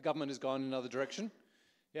 But the government has gone in another direction.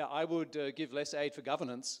 Yeah, I would give less aid for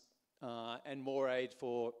governance and more aid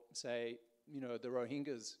for, say, you know, the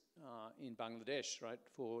Rohingyas in Bangladesh, right,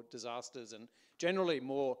 for disasters, and generally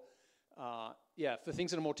more, for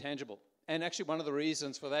things that are more tangible. And actually one of the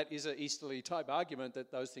reasons for that is an easterly type argument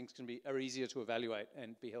that those things are easier to evaluate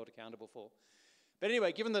and be held accountable for. But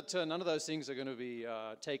anyway, given that none of those things are going to be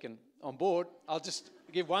taken on board, I'll just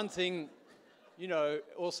give one thing, you know,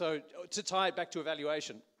 also to tie it back to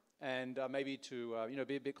evaluation and maybe to, you know,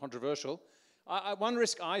 be a bit controversial. One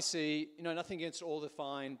risk I see, you know, nothing against all the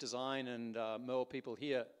fine design and MERL people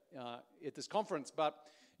here at this conference, but,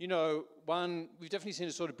 you know, we've definitely seen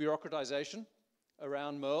a sort of bureaucratization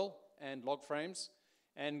around MERL and log frames,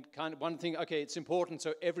 and kind of one thing, okay, it's important,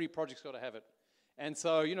 so every project's got to have it. And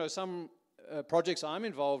so, you know, some projects I'm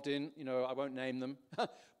involved in, you know, I won't name them,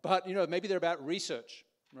 but, you know, maybe they're about research,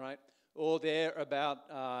 right? Or they're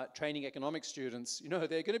about training economics students. You know,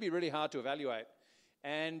 they're going to be really hard to evaluate.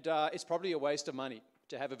 And it's probably a waste of money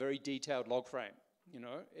to have a very detailed log frame. You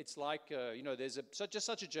know, it's like, you know, there's just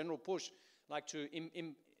such a general push, like to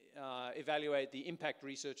evaluate the impact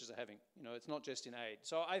researchers are having. You know, it's not just in aid.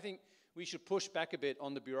 So I think we should push back a bit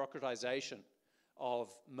on the bureaucratization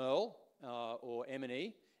of MERL or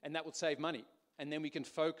M&E, and that would save money. And then we can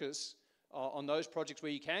focus on those projects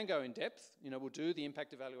where you can go in depth. You know, we'll do the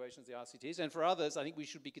impact evaluations, the RCTs, and for others, I think we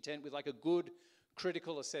should be content with like a good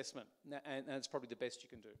critical assessment, and that's probably the best you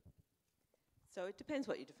can do. So it depends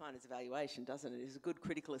what you define as evaluation, doesn't it? Is a good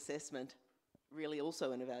critical assessment really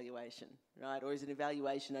also an evaluation, right? Or is an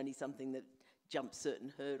evaluation only something that jumps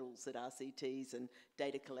certain hurdles that RCTs and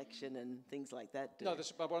data collection and things like that do? No,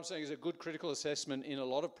 but what I'm saying is a good critical assessment in a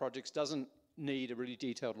lot of projects doesn't need a really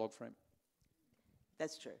detailed log frame.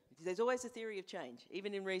 That's true. There's always a theory of change.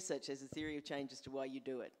 Even in research, there's a theory of change as to why you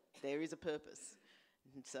do it. There is a purpose.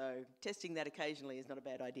 And so testing that occasionally is not a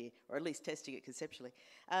bad idea, or at least testing it conceptually.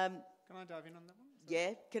 Can I dive in on that one?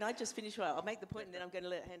 Yeah, can I just finish? Well, I'll make the point and then I'm going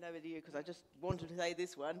to hand over to you because I just wanted to say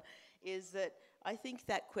this one, is that I think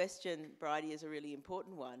that question, Bridie, is a really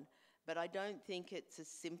important one, but I don't think it's as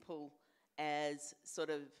simple as sort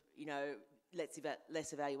of, you know,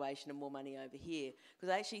 less evaluation and more money over here,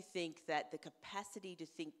 because I actually think that the capacity to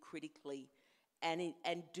think critically and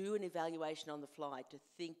do an evaluation on the fly, to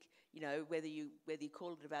think, you know, whether you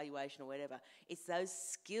call it evaluation or whatever, it's those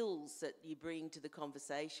skills that you bring to the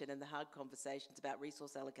conversation and the hard conversations about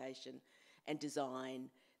resource allocation and design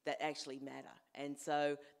that actually matter. And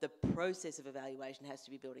so the process of evaluation has to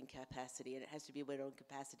be built in capacity, and it has to be built on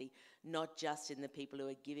capacity not just in the people who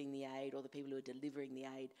are giving the aid or the people who are delivering the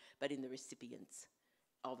aid, but in the recipients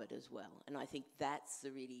of it as well. And I think that's the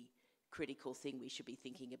really critical thing we should be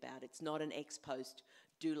thinking about. It's not an ex post,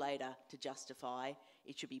 do later to justify.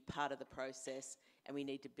 It should be part of the process, and we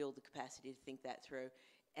need to build the capacity to think that through.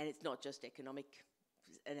 And it's not just economic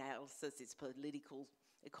analysis, it's political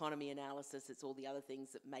economy analysis, it's all the other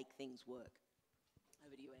things that make things work.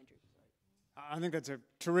 Over to you, Andrew. I think that's a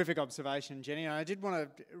terrific observation, Jenny. I did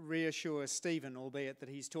want to reassure Stephen, albeit that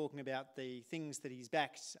he's talking about the things that he's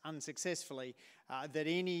backed unsuccessfully, that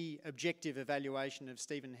any objective evaluation of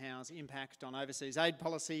Stephen Howe's impact on overseas aid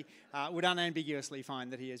policy would unambiguously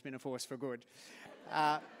find that he has been a force for good.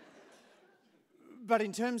 But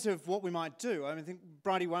in terms of what we might do, I think,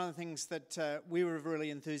 Bridie, one of the things that we were really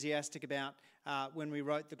enthusiastic about when we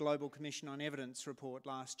wrote the Global Commission on Evidence report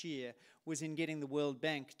last year was in getting the World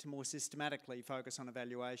Bank to more systematically focus on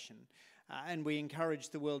evaluation. And we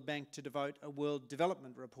encouraged the World Bank to devote a World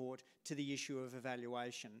Development Report to the issue of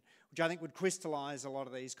evaluation, which I think would crystallise a lot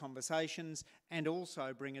of these conversations and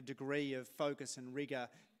also bring a degree of focus and rigour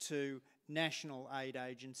to national aid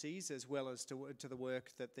agencies as well as to the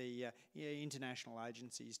work that the international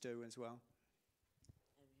agencies do as well.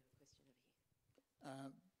 And we have a question over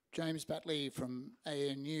here. James Batley from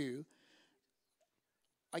ANU.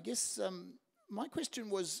 I guess my question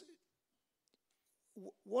was,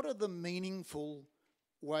 what are the meaningful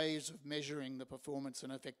ways of measuring the performance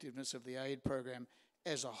and effectiveness of the aid program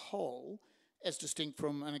as a whole, as distinct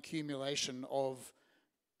from an accumulation of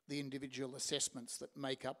the individual assessments that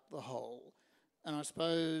make up the whole? And I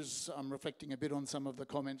suppose I'm reflecting a bit on some of the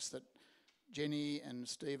comments that Jenny and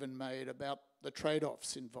Stephen made about the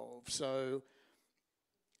trade-offs involved. So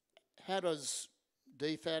how does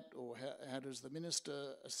DFAT or how does the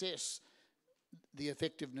Minister assess the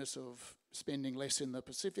effectiveness of spending less in the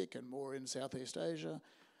Pacific and more in Southeast Asia,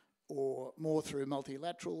 or more through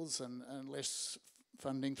multilaterals and less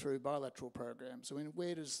funding through bilateral programs? I mean,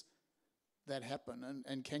 where does that happen,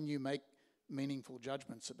 and can you make meaningful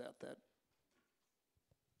judgments about that?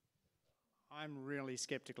 I'm really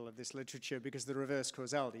sceptical of this literature because of the reverse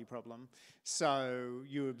causality problem. So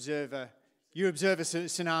you observe a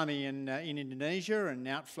tsunami in Indonesia and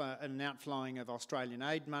an outflowing of Australian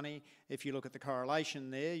aid money. If you look at the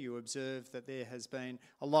correlation there, you observe that there has been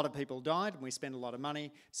a lot of people died and we spend a lot of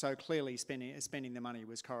money, so clearly spending the money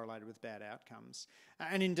was correlated with bad outcomes.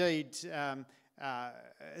 And indeed,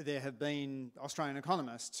 there have been Australian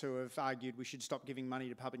economists who have argued we should stop giving money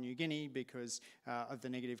to Papua New Guinea because of the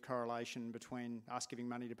negative correlation between us giving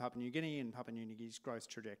money to Papua New Guinea and Papua New Guinea's growth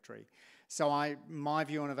trajectory. So my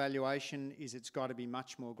view on evaluation is it's got to be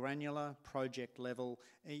much more granular, project level,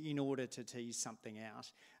 in order to tease something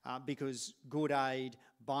out, because good aid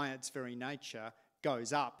by its very nature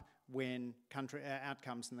goes up when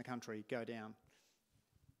outcomes in the country go down.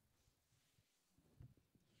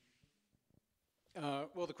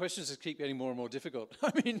 Well, the questions just keep getting more and more difficult.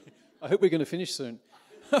 I mean, I hope we're going to finish soon.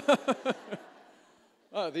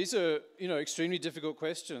 These are, extremely difficult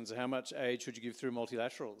questions. How much aid should you give through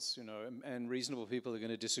multilaterals, and reasonable people are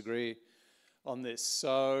going to disagree on this.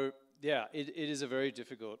 So, yeah, it is a very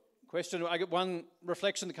difficult question. I get one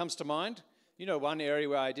reflection that comes to mind. One area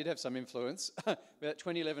where I did have some influence, that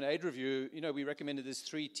 2011 aid review, we recommended this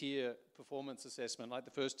 3-tier performance assessment. Like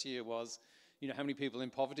the first tier was, how many people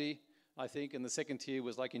in poverty, I think, and the second tier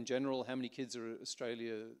was like in general, how many kids are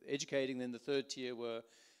Australia educating. Then the third tier were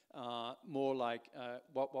more like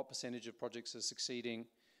what percentage of projects are succeeding.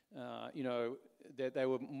 They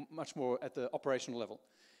were much more at the operational level.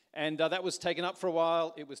 And that was taken up for a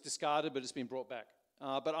while. It was discarded, but it's been brought back.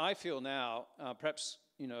 But I feel now, perhaps,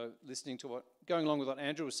 listening to going along with what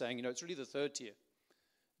Andrew was saying, it's really the third tier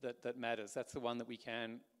that matters. That's the one that we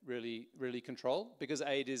can really, really control, because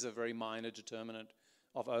aid is a very minor determinant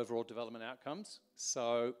of overall development outcomes.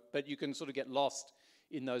 So, but you can sort of get lost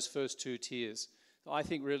in those first two tiers. So I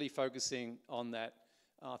think really focusing on that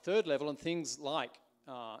third level and things like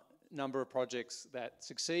number of projects that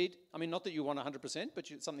succeed. I mean, not that you want 100%,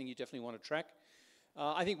 but it's something you definitely want to track.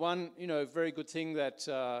 I think one, very good thing that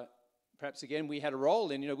perhaps again we had a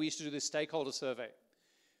role in, we used to do this stakeholder survey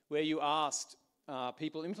where you asked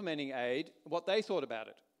people implementing aid what they thought about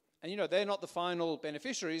it. And they're not the final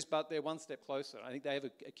beneficiaries, but they're one step closer. I think they have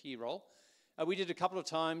a key role. We did it a couple of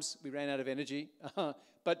times. We ran out of energy.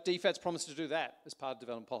 But DFAT's promised to do that as part of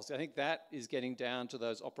development policy. I think that is getting down to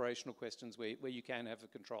those operational questions where you can have a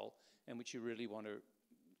control and which you really want to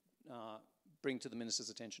bring to the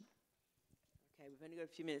Minister's attention. Okay, we've only got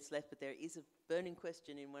a few minutes left, but there is a burning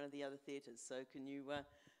question in one of the other theatres. So can you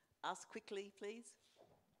ask quickly, please?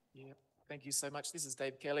 Yeah, thank you so much. This is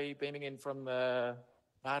Dave Kelly, beaming in from the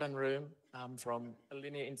Barton Room from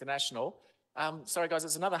Linear International. Sorry guys,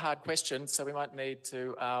 it's another hard question, so we might need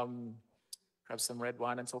to grab some red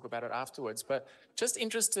wine and talk about it afterwards. But just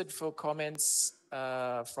interested for comments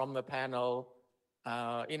from the panel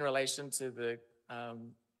in relation to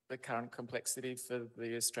the current complexity for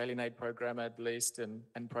the Australian aid program at least, and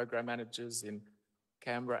program managers in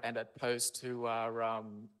Canberra and at Post who are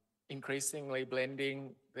increasingly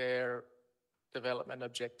blending their development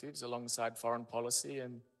objectives alongside foreign policy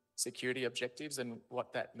and security objectives, and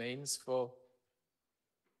what that means for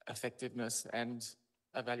effectiveness and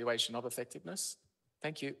evaluation of effectiveness.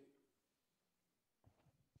 Thank you.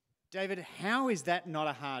 David, how is that not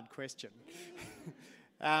a hard question?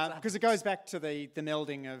 Because it goes back to the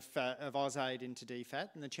melding of AusAid into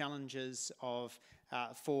DFAT and the challenges of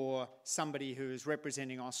for somebody who is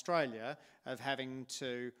representing Australia of having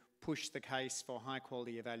to push the case for high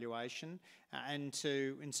quality evaluation and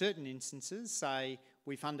to, in certain instances, say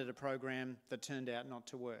we funded a program that turned out not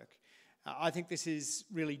to work. I think this is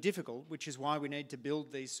really difficult, which is why we need to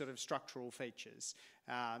build these sort of structural features.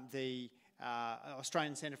 The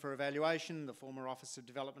Australian Centre for Evaluation, the former Office of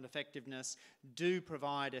Development Effectiveness, do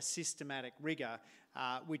provide a systematic rigour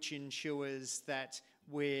which ensures that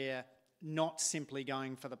we're not simply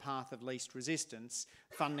going for the path of least resistance,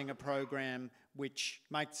 funding a program which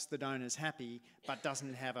makes the donors happy but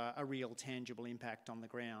doesn't have a real tangible impact on the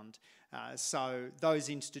ground. So those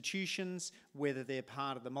institutions, whether they're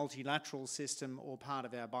part of the multilateral system or part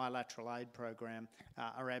of our bilateral aid program,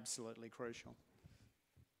 are absolutely crucial.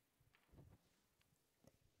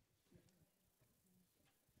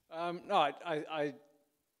 No,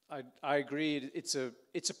 I agree. It's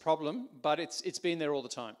a problem, but it's been there all the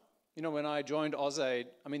time. You know, when I joined AusAid,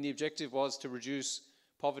 I mean, the objective was to reduce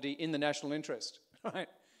poverty in the national interest, right?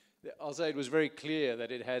 AusAid was very clear that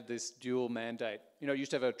it had this dual mandate. You know, it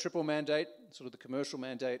used to have a triple mandate, sort of the commercial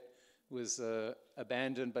mandate was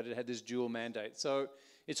abandoned, but it had this dual mandate. So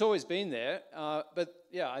it's always been there, but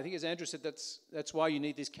yeah, I think as Andrew said, that's why you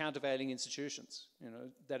need these countervailing institutions, you know,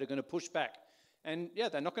 that are going to push back. And yeah,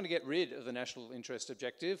 they're not going to get rid of the national interest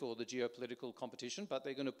objective or the geopolitical competition, but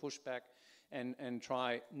they're going to push back and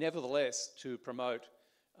try, nevertheless, to promote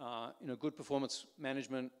you know, good performance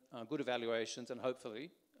management, good evaluations, and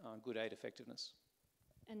hopefully good aid effectiveness.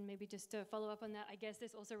 And maybe just to follow up on that, I guess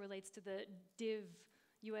this also relates to the DIV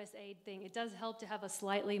USAID thing. It does help to have a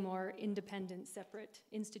slightly more independent, separate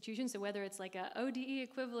institution. So whether it's like a ODE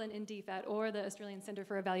equivalent in DFAT or the Australian Centre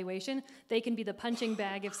for Evaluation, they can be the punching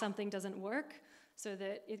bag if something doesn't work, so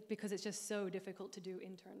that because it's just so difficult to do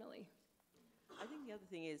internally. I think the other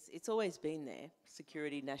thing is, it's always been there,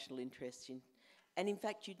 security, national interest. And in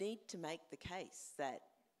fact, you need to make the case that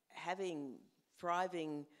having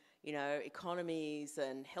thriving, you know, economies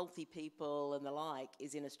and healthy people and the like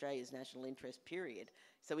is in Australia's national interest, period.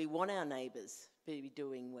 So we want our neighbours to be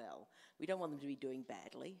doing well. We don't want them to be doing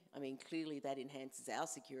badly. I mean, clearly that enhances our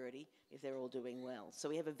security if they're all doing well. So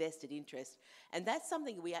we have a vested interest. And that's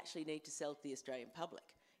something we actually need to sell to the Australian public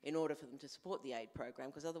in order for them to support the aid program,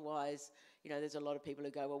 because otherwise, you know, there's a lot of people who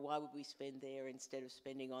go, well, why would we spend there instead of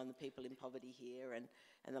spending on the people in poverty here and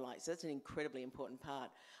the like. So that's an incredibly important part.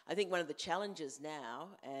 I think one of the challenges now,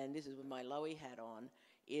 and this is with my Lowy hat on,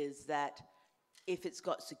 is that if it's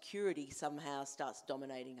got security, somehow starts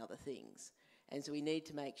dominating other things. And so we need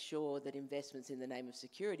to make sure that investments in the name of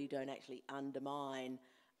security don't actually undermine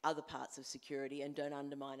other parts of security and don't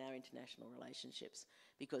undermine our international relationships,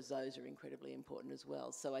 because those are incredibly important as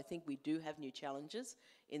well. So I think we do have new challenges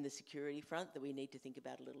in the security front that we need to think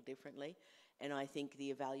about a little differently. And I think the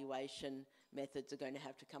evaluation methods are going to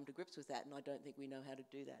have to come to grips with that, and I don't think we know how to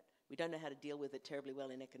do that. We don't know how to deal with it terribly well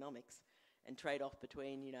in economics and trade off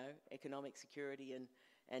between, you know, economic security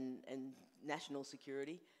and national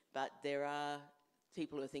security, but there are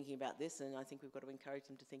people who are thinking about this, and I think we've got to encourage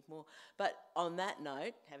them to think more. But on that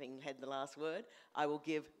note, having had the last word, I will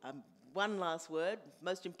give one last word,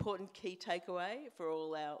 most important key takeaway for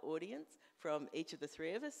all our audience from each of the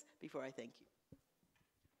three of us before I thank you.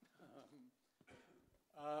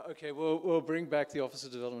 Okay, we'll bring back the Office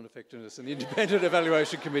of Development Effectiveness and the Independent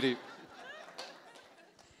Evaluation Committee.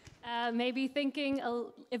 Maybe thinking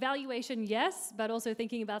evaluation, yes, but also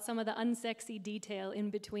thinking about some of the unsexy detail in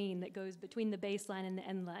between that goes between the baseline and the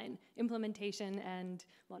end line, implementation and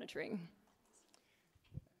monitoring.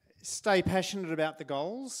 Stay passionate about the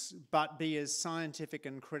goals, but be as scientific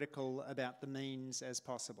and critical about the means as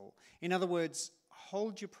possible. In other words,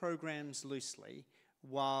 hold your programs loosely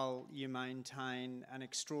while you maintain an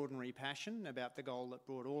extraordinary passion about the goal that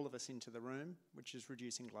brought all of us into the room, which is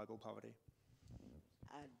reducing global poverty.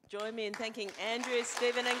 Join me in thanking Andrew,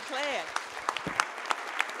 Stephen and Claire.